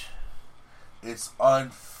damage. It's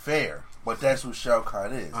unfair. But that's who Shao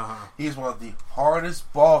Kahn is. He's one of the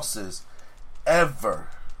hardest bosses ever.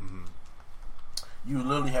 You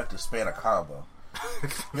literally have to span a combo. You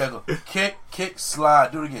gotta go kick,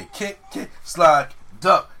 slide, do it again. Kick, slide,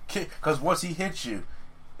 duck, kick. Because once he hits you,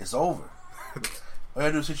 it's over. All you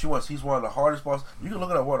gotta do is hit you once. He's one of the hardest bosses. You can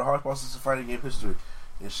look at one of the hardest bosses in fighting game history.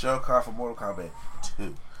 It's Shao Kahn from Mortal Kombat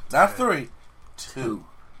 2. Not 3, 2.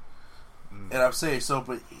 And I'm saying so,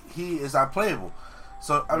 but he is not playable.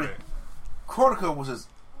 So I mean, Right. Chronica was just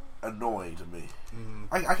annoying to me. Mm-hmm.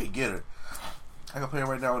 I could get her. I can play her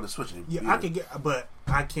right now on the Switch. Yeah, I can get, but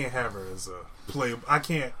I can't have her as a play. I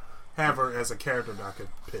can't have her as a character that I could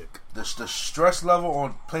pick. The stress level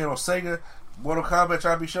on playing on Sega, Mortal Kombat,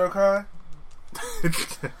 trying to be Shao Kahn.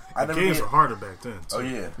 I The never games did. were harder back then. Too. Oh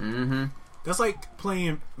yeah, Mm-hmm. That's like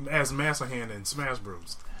playing as Master Hand in Smash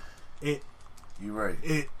Bros. It you're right.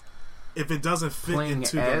 if it doesn't fit Playing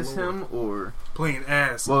into as the lore, him, or playing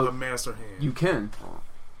as Well, a Master Hand. you can.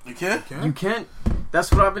 You can. You can't. That's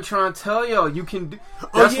what I've been trying to tell y'all. You can do.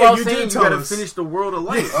 Oh, That's yeah, why I'm you saying did you tell gotta us. finish the World of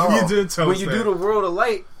Light. Oh. You did tell When us you that. do the World of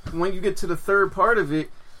Light, when you get to the third part of it,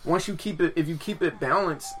 once you keep it, if you keep it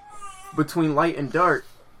balanced between light and dark,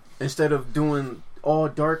 instead of doing all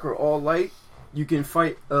dark or all light, you can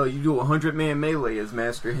fight. You do 100-man melee as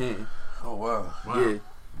Master Hand. Oh wow, Wow. Yeah.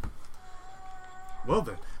 Well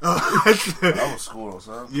then, that was cool,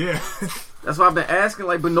 son. yeah. That's why I've been asking,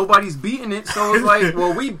 like, but nobody's beating it. So it's like,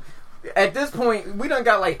 well, we at this point we done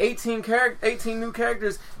got like 18 new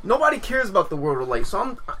characters. Nobody cares about the World of Light.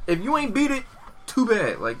 So if you ain't beat it, too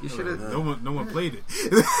bad. Like you should have. No one played it.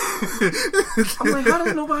 I'm like, how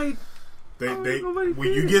does nobody? They nobody when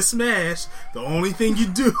did you it. get smashed, the only thing you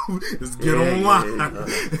do is get Yeah, online.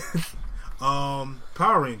 yeah,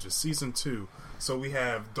 Power Rangers season 2. So we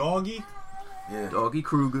have Doggy. Yeah, Doggy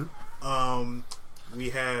Kruger, We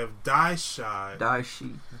have Daishai,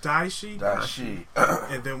 Daishi. Daishi, Dashi,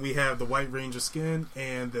 and then we have the White Ranger skin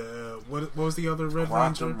and what was the other Red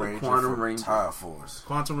Quantum Ranger? Ranger, Quantum from Ranger. Time Force.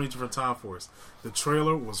 Quantum Ranger from Time Force. The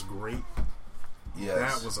trailer was great. Yes,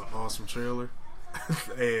 That was an awesome trailer,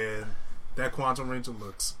 and that Quantum Ranger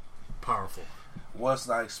looks powerful. was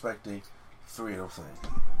not expecting 3 of them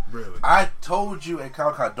things. Really. I told you at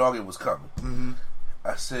Comic-Con Doggy was coming. Mm-hmm.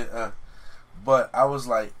 I said, but I was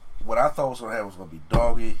like, what I thought was going to happen was going to be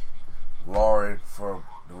Doggy, Lauren from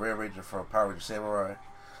the Red Ranger from Power Ranger Samurai,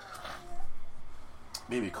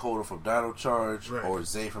 maybe Coda from Dino Charge, Right. or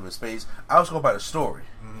Zay from His Space. I was going by the story.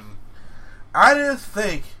 Mm-hmm. I didn't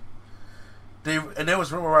think and there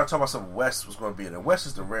was rumor around talking about some West was going to be in there. West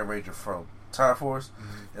is the Red Ranger from Time Force,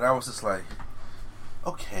 and I was just like,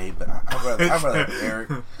 okay, but I'd rather have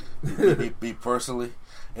Eric be personally.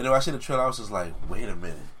 And then when I see the trailer, I was just like, wait a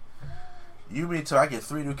minute. You mean till I get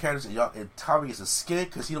 3 new characters and Tommy gets a skin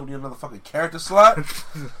because he don't need another fucking character slot?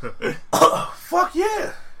 Fuck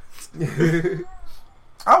yeah.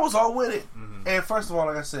 I was all with it. Mm-hmm. And first of all,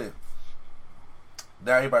 like I said,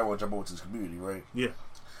 now everybody want to jump over to this community, right? Yeah.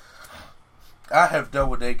 I have done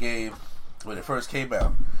with that game when it first came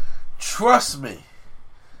out. Trust me,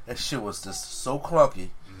 that shit was just so clunky.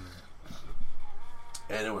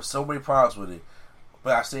 And there were so many problems with it.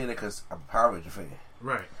 But I say that because I'm a Power Ranger fan.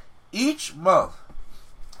 Right. Each month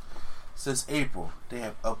since April, they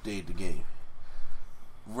have updated the game.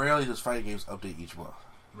 Rarely does fighting games update each month.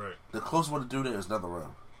 Right. The closest one to do that is Another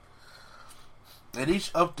Realm. And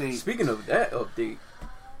each update, Speaking of that update,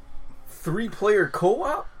 3-player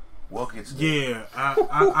co-op. we'll get to that. Yeah,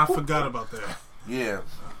 I forgot about that. Yeah.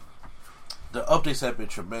 The updates have been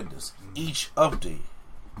tremendous. Each update.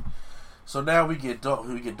 So now we get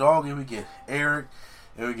Doggy, we get Eric,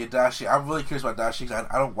 and we get Dashi. I'm really curious about Dashi because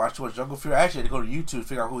I don't watch too much Jungle Fury. I actually had to go to YouTube to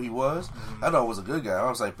figure out who he was. I know it was a good guy. I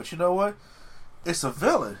was like, but you know what? It's a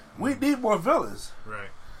villain. We need more villains. Right.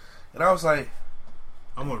 And I was like,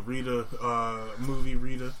 I want Rita, movie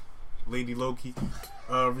Rita, Lady Loki,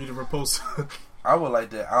 Rita Repulsa. I would like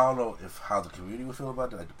that. I don't know how the community would feel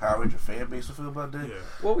about that, like the Power Ranger fan base would feel about that. Yeah.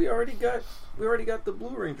 Well, we already got the Blue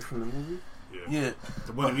Ranger from the movie. Yeah.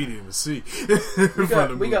 The one we didn't even see.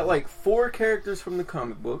 We got like 4 characters from the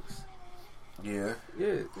comic books. Yeah.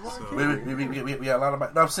 Yeah. So- We got a lot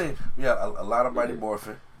of. No, I'm saying we got a lot of Mighty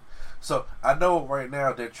Morphin. So I know right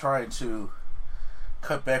now they're trying to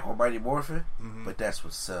cut back on Mighty Morphin, but that's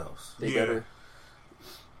what sells. They Yeah. gotta.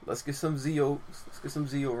 Let's get some Zeo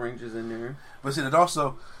Rangers in there. But see, and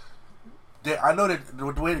also, I know that the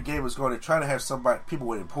way the game is going, they're trying to have people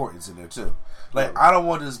with importance in there too. Like, I don't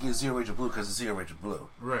want to just get Zero Ranger Blue because it's Zero Ranger Blue.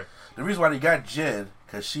 Right. The reason why they got Jen,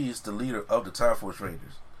 because she's the leader of the Time Force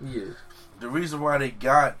Rangers. Yeah. The reason why they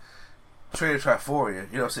got Trader Triforia,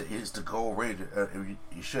 you know what I'm saying, is the Gold Ranger.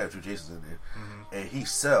 You should have 2 Jasons in there. And he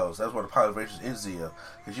sells. That's one of the Power Rangers in Zeo.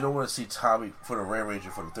 Because you don't want to see Tommy for the Red Ranger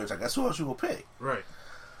for the third time. That's who else you will pick. Right.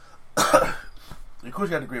 Of course,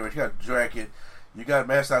 you got the Green Ranger, you got Draken, you got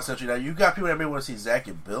Master Century. Now, you got people that may want to see Zack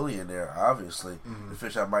and Billy in there, obviously, to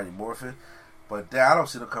fish out Mighty Morphin. But I don't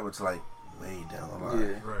see them coming to, like, way down the line.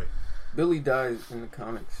 Yeah. Right. Billy dies in the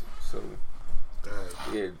comics, so Uh,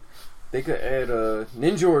 yeah, they could add.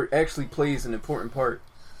 Ninjor actually plays an important part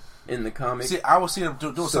in the comic. See, I would see them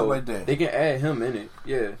doing something like that. They can add him in it.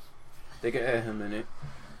 Yeah, they can add him in it.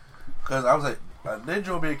 Because I was like,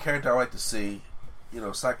 Ninja would be a character I like to see. You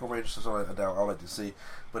know, Psycho Rangers or something like that I like to see.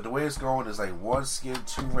 But the way it's going is like one skin,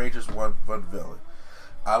 2 Rangers, one villain.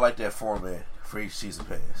 I like that format for each season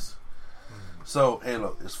pass. So, hey,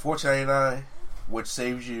 look, it's $14.99, which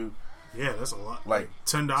saves you. Yeah, that's a lot. Like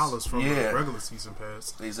 $10 from the regular season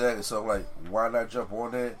pass. Exactly. So, like, why not jump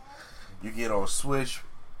on that? You get on Switch,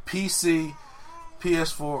 PC,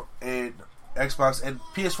 PS4, and Xbox. And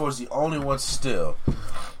PS4 is the only one still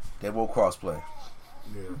that won't crossplay.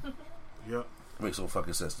 Yeah. Yep. Makes no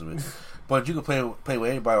fucking sense to me. But you can play with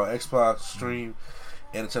anybody on Xbox, Stream,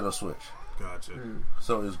 and Nintendo Switch. Gotcha.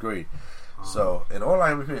 So it's great. So, and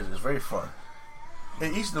online experience is very fun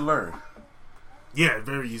and easy to learn. Yeah,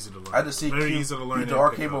 very easy to learn. I just see very easy to learn. The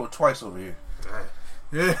arcade mode twice over here.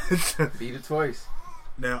 Yeah. Beat it twice.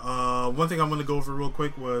 Now, one thing I'm going to go over real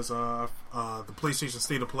quick was the PlayStation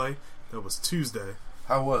State of Play. That was Tuesday.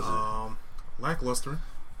 How was it? Lackluster.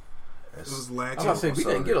 It was laggy. I was about to say, we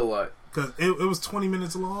didn't get a lot. Because it was 20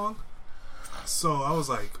 minutes long. So I was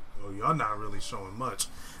like, oh, y'all not really showing much.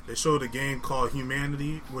 They showed a game called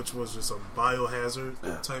Humanity, which was just a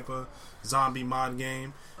biohazard type of zombie mod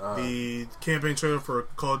game. The campaign trailer for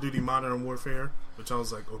Call of Duty Modern Warfare, which I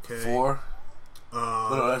was like, okay. 4?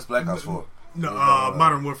 No, that's Black Ops 4. No,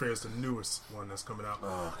 Modern Warfare is the newest one that's coming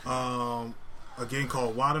out. A game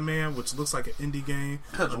called Waterman, which looks like an indie game.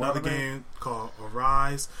 Another game called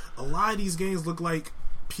Arise. A lot of these games look like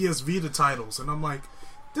PS Vita titles, and I'm like,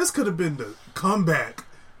 this could have been the comeback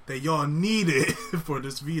that y'all needed for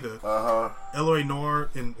this Vita. L.A. Noire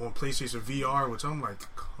on PlayStation VR, which I'm like,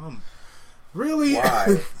 really?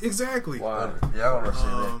 Why? Exactly. Why? Yeah, I don't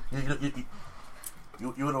understand that.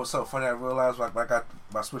 You know what's so funny? I realized when I got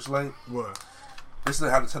my Switch Lite. What? This is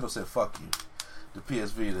how Nintendo said "fuck you." The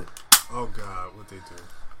PS Vita. Oh God, what they do?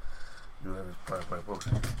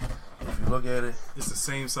 If you look at it, it's the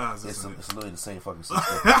same size. It's isn't it? literally the same fucking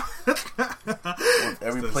system. With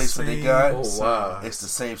every placement they got, it's the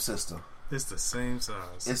same system. It's the same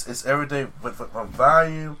size. It's everything, but from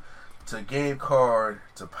volume to game card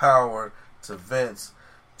to power to vents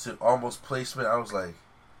to almost placement. I was like,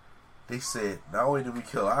 they said, not only did we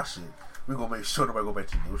kill our shit, we're gonna make sure nobody go back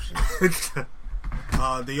to your shit.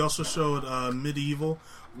 They also showed Medieval,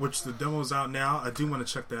 which the demo's out now. I do want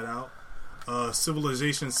to check that out.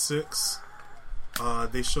 Civilization 6.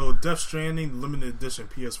 They showed Death Stranding limited edition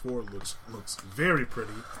PS4. Looks very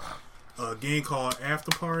pretty. A game called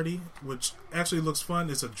After Party, which actually looks fun.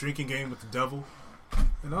 It's a drinking game with the devil,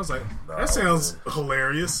 and I was like, that sounds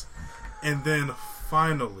hilarious. And then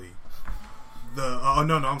finally,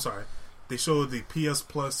 I'm sorry. They showed the PS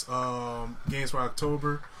Plus games for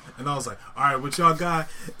October, and I was like, all right, what y'all got?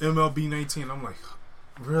 MLB 19. I'm like,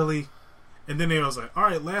 really? And then they was like, all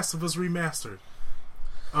right, Last of Us Remastered.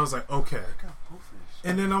 I was like, okay.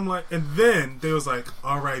 And then then they was like,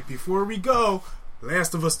 all right, before we go,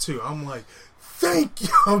 Last of Us 2. I'm like, thank you.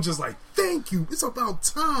 I'm just like, thank you. It's about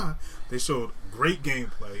time. They showed great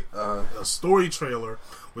gameplay, a story trailer,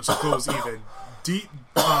 which goes even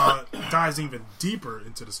dives even deeper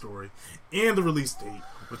into the story, and the release date,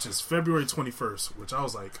 which is February 21st, which I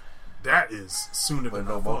was like, that is sooner than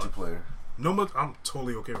I thought. Multiplayer. No, I'm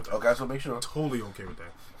totally okay with that. Okay, so make sure. Totally okay with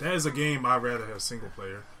that. That is a game I'd rather have single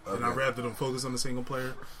player, and I'd rather them focus on the single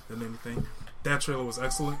player than anything. That trailer was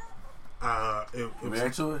excellent. You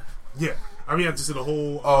react to it? Yeah, I reacted to the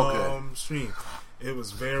whole stream. It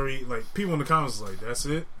was very people in the comments was like, "That's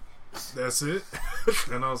it,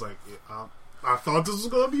 and I was like, yeah, I thought this was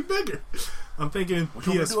gonna be bigger. I'm thinking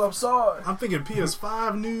I'm thinking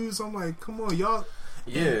PS5 news. I'm like, come on, y'all.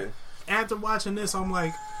 Yeah. After watching this, I'm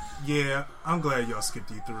like, yeah, I'm glad y'all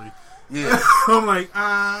skipped E3. Yeah. I'm like,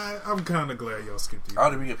 I'm kind of glad y'all skipped E3.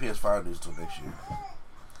 I don't even get PS5 news until next year.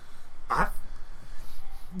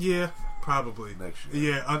 Yeah, probably next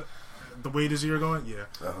year. Yeah, the way this year going,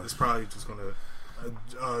 it's probably just gonna.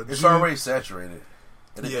 It's already saturated.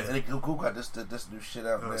 And Google got this new shit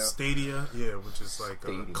out now. Stadia, which is like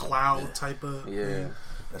a cloud type of thing.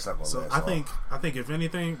 That's not gonna so last I think if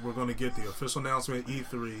anything, we're gonna get the official announcement at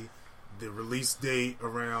E3, the release date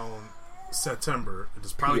around September.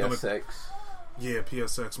 It's probably PSX.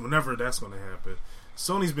 PSX. Whenever that's gonna happen.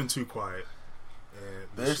 Sony's been too quiet.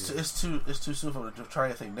 It's too soon for them to try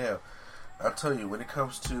anything now. I'll tell you, when it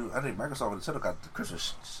comes to, I think Microsoft and Nintendo got the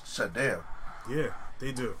Christmas shut down. Yeah,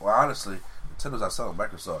 they do. Well, honestly, Nintendo's outselling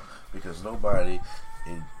Microsoft because nobody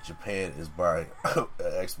in Japan is buying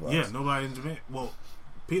Xbox. Yeah, nobody in Japan. Well,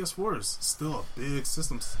 PS4 is still a big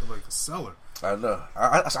system, like a seller. I know.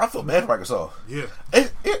 I feel bad for Microsoft. Yeah,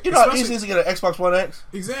 You know how easy it is to get an Xbox One X?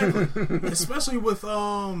 exactly. Especially with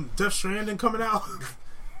Death Stranding coming out.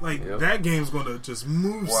 Like, Yep. that game's gonna just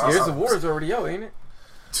move. Wow. Gears of War is already out, ain't it?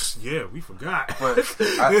 Yeah, we forgot. But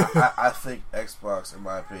I think Xbox, in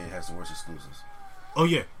my opinion, has the worst exclusives. Oh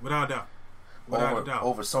yeah, without a doubt. Without a doubt.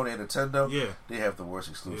 Over Sony and Nintendo, Yeah. they have the worst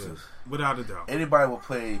Yeah, exclusives. without a doubt. Anybody will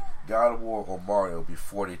play God of War or Mario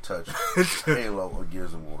before they touch Halo or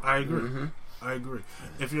Gears of War. I agree. I agree.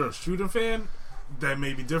 If you're a shooter fan, that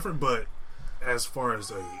may be different, but as far as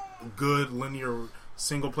a good linear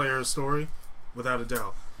single player story, without a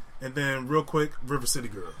doubt. And then real quick, River City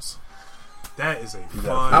Girls. That is a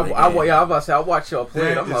fun I was about to say, I watch y'all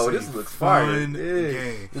play it. That I'm is like, a this looks fire. fun Yeah.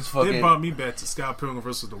 game. It's fucking- It brought me back to Scott Pilgrim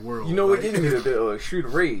vs. the World. You know what Like, gave me the Street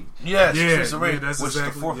of Rage? Yes, Yeah, Streets of Rage, yeah, that's which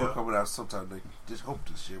exactly- the fourth one yeah. coming out sometime. They just hope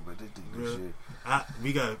this shit, but they think this Yeah. shit.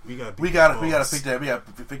 we gotta We beat gotta the pick boss. that. We gotta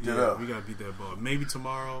pick that Yeah, up. we gotta beat that ball. Maybe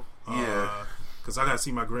tomorrow. Yeah. Because I gotta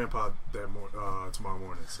see my grandpa tomorrow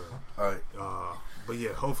morning. So, All right, but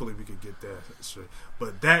yeah, hopefully we could get that straight.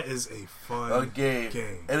 But that is a fun game.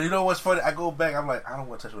 game. And you know what's funny? I go back. I'm like, I don't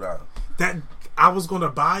want to touch without him That I was gonna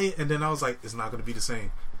buy it, and then I was like, it's not gonna be the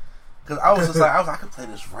same. because I was just like, I can play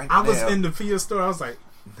this right now. I was in the PS store. I was like,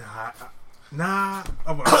 nah.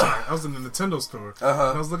 I'm sorry. I was in the Nintendo store. Uh-huh.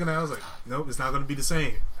 And I was looking at it. I was like, nope, it's not gonna be the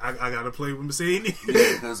same. I gotta play with Mercedes.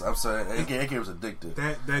 Yeah, because I'm sorry, that game was addictive.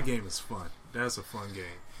 That game is fun. That's a fun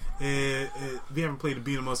game. We haven't played the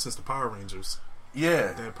beat 'em up since the Power Rangers.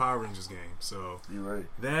 Yeah, That Power Rangers game. So you're right.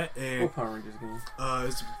 that and What Power Rangers game?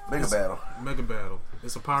 it's Mega Battle. Mega Battle.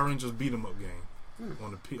 It's a Power Rangers beat 'em up game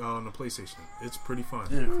on the PlayStation. It's pretty fun.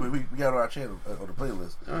 Yeah, we got it on our channel on the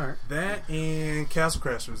playlist. All right. That and Castle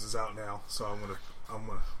Crashers is out now, so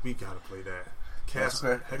we gotta play that.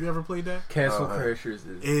 Castle Crash- Have you ever played that? Castle Uh-huh. Crashers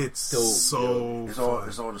is It's dope, so It's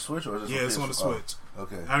fun. on the Switch or is it Yeah, it's on the Switch. Oh,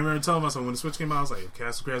 okay. I remember telling myself when the Switch came out, I was like, if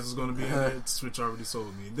Castle Crashers is going to be in it, the Switch already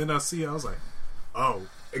sold me. Then I see it, I was like, oh,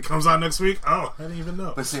 it comes out next week? Oh, I didn't even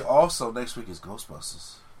know. But see, also next week is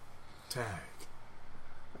Ghostbusters. Tag.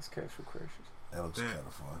 That's Castle Crashers. That looks Yeah. kind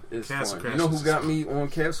of fun. It's Castle fun. You know Crashers who is got fun. me on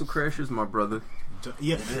Castle Crashers? My brother.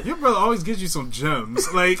 Yeah, your brother always gives you some gems.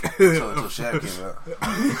 Like, Until Shaq came out.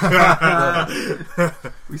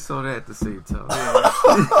 We saw that at the same time.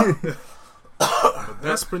 but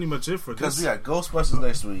that's pretty much it for Because this. we got Ghostbusters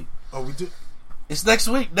next week. Oh, we did. It's next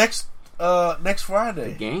week. Next The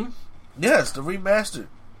Friday. game? Yes, the remastered.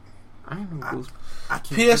 I ain't know those. I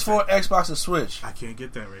can't PS4, get Xbox, and Switch. that. I can't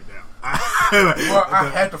get that right now. Well, I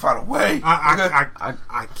had to find a way.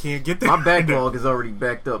 I can't get that. My backlog is already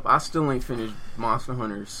backed up. I still ain't finished Monster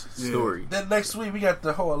Hunter's story. Then next week we got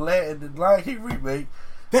the whole Aladdin and Lion King remake.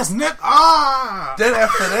 That's next. Then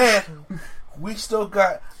after that, we still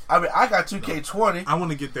got. I mean, I got 2K20. I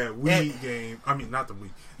want to get that Wii game. I mean, not the Wii.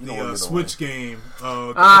 don't wanna The get no Switch game. We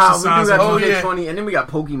do that Oh, 2K20, and then we got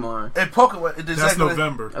Pokemon. And Pokemon. That's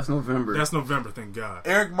November. That's November. That's November. Thank God.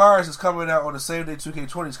 Eric Myers is coming out on the same day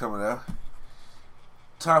 2K20 is coming out.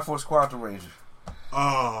 Time Force Quantum Ranger.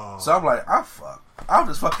 Oh, So I'm like, I'm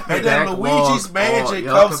just fucking. And then Backlog, Luigi's Mansion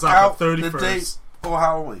yup. comes Comes out out the the 31st. date for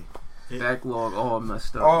Halloween. Backlog all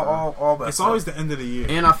messed up. man. All messed it's up. always the end of the year.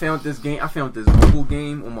 And I found this game. I found this mobile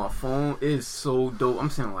game on my phone. It is so dope. I'm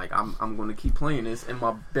saying like I'm going to keep playing this, and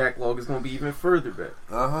my backlog is going to be even further back.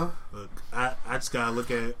 Look, I just gotta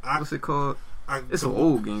look at. What's it called? It's the, an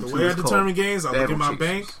old game. The too. way I It's called determine games, I look Battle at my Chasers.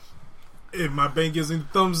 bank. If my bank gives me the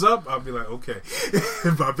thumbs up, I'll be like, okay.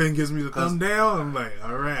 If my bank gives me the thumb down, I'm like,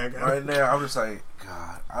 all right. I got Right now, I'm just like,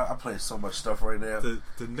 God, I play so much stuff right now. the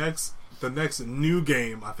next new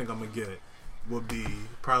game I think I'm gonna get would be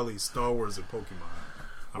probably Star Wars and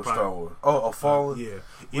Pokemon. With Star Wars. Oh, Fallen. Yeah.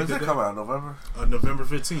 When's Either that come out? November. November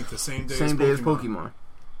 15th, the same day. Same day as Pokemon.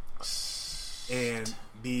 And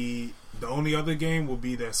the only other game will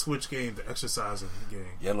be that Switch game, the exercising game.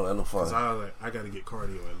 Yellow Cause fun. I gotta get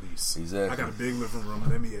cardio at least. Exactly. I got a big living room.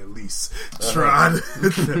 Let me at least try.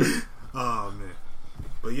 Oh man.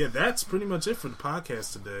 But yeah, that's pretty much it for the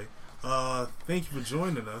podcast today. Thank you for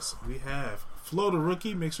joining us. We have Flo the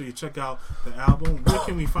Rookie. Make sure you check out the album. Where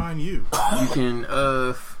can we find you? You can.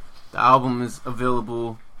 The album is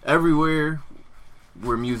available everywhere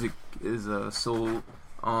where music is sold.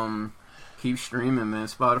 Keep streaming, man.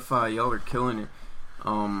 Spotify, y'all are killing it.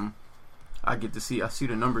 I see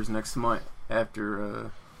the numbers next month after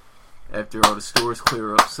all the stores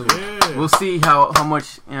clear up. So Yeah. we'll see how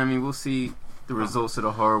much. We'll see the results of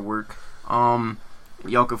the hard work.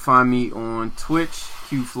 Y'all can find me on Twitch,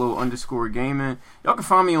 QFlow_gaming. Y'all can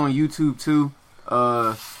find me on YouTube too.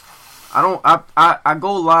 I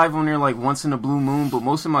go live on there like once in a blue moon, but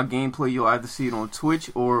most of my gameplay you'll either see it on Twitch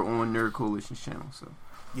or on Nerd Coalition's channel. So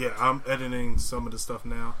yeah, I'm editing some of the stuff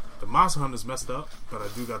now. The Monster Hunter's messed up, but I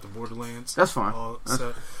do got the Borderlands. that's fine. All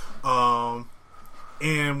set.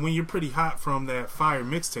 And when you're pretty hot from that Fire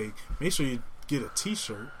mixtape, make sure you get a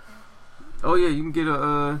T-shirt. Oh yeah, you can get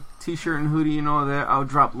a T-shirt and hoodie and all that. I'll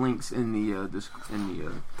drop links in the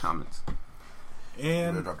comments.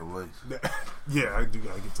 And Drop the links. yeah, I do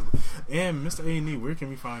gotta get to. And Mr. A&E, where can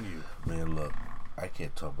we find you? Man, look, I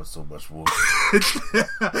can't talk about so much more.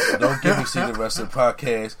 Don't get me see the wrestling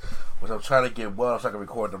podcast, which I'm trying to get well so I can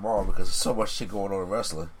record tomorrow because there's so much shit going on in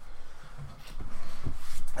wrestling.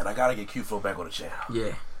 And I gotta get Q-Flow back on the channel.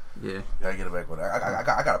 Yeah. Gotta get it back on. I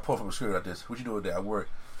got a pull from the screen like this. What you doing there? I work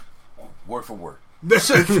for work.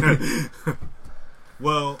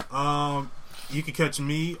 Well, you can catch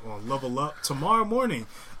me on Level Up tomorrow morning.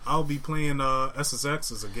 I'll be playing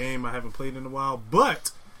SSX. It's a game I haven't played in a while,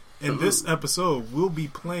 but in this episode, we'll be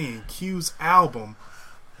playing Q's album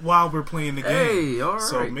while we're playing the game. Hey, all right.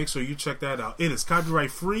 So make sure you check that out. It is copyright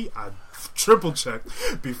free. I triple checked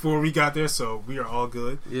before we got there, so we are all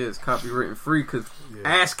good. Yeah, it's copyright free because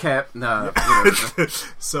Yeah. ASCAP. Nah.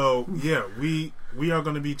 So yeah, we are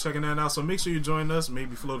going to be checking that out. So make sure you join us.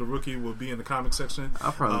 Maybe Flo the Rookie will be in the comment section.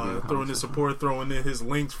 I'll probably be in the throwing comment his section. support, throwing in his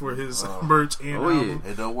links for his merch and Oh, yeah. album.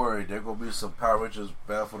 And don't worry, there's gonna be some Power Rangers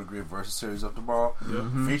Battle for the Grid versus series up tomorrow,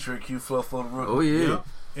 featuring Q-Flow for the Rookie. Oh yeah. Yeah.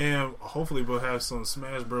 And hopefully we'll have some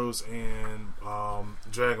Smash Bros and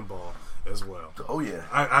Dragon Ball as well. Oh yeah.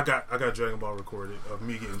 I got Dragon Ball recorded of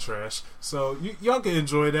me getting trashed. So y'all can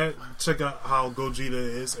enjoy that. Check out how Gogeta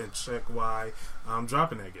is and check why I'm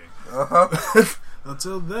dropping that game.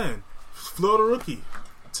 Until then, Flo the Rookie,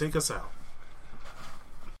 take us out.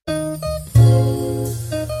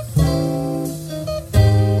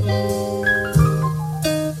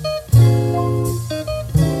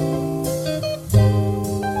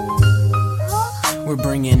 We're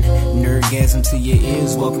bringing nerdgasm to your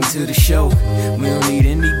ears. Welcome to the show. We don't need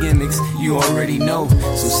any gimmicks, you already know.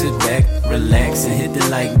 So sit back, relax, and hit the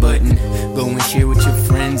like button. Go and share with your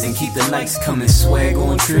friends and keep the likes coming. Swag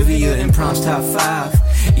on trivia and prompts top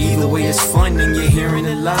 5. Either way, it's fun and you're hearing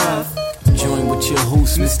it live. Join with your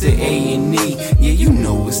host, Mr. A&E. Yeah, you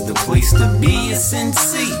know it's the place to be. It's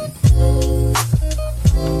NC.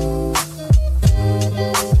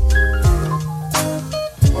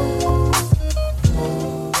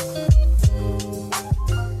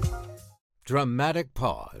 Dramatic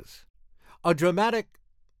pause. A dramatic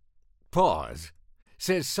pause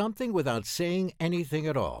says something without saying anything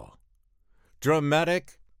at all.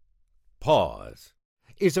 Dramatic pause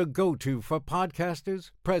is a go-to for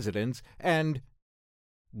podcasters, presidents, and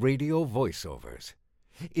radio voiceovers.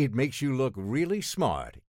 It makes you look really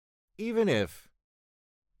smart, even if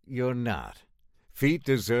you're not. Feet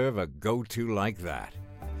deserve a go-to like that.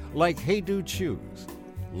 Like Hey Dude shoes.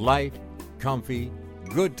 Light, comfy,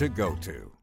 good to go to.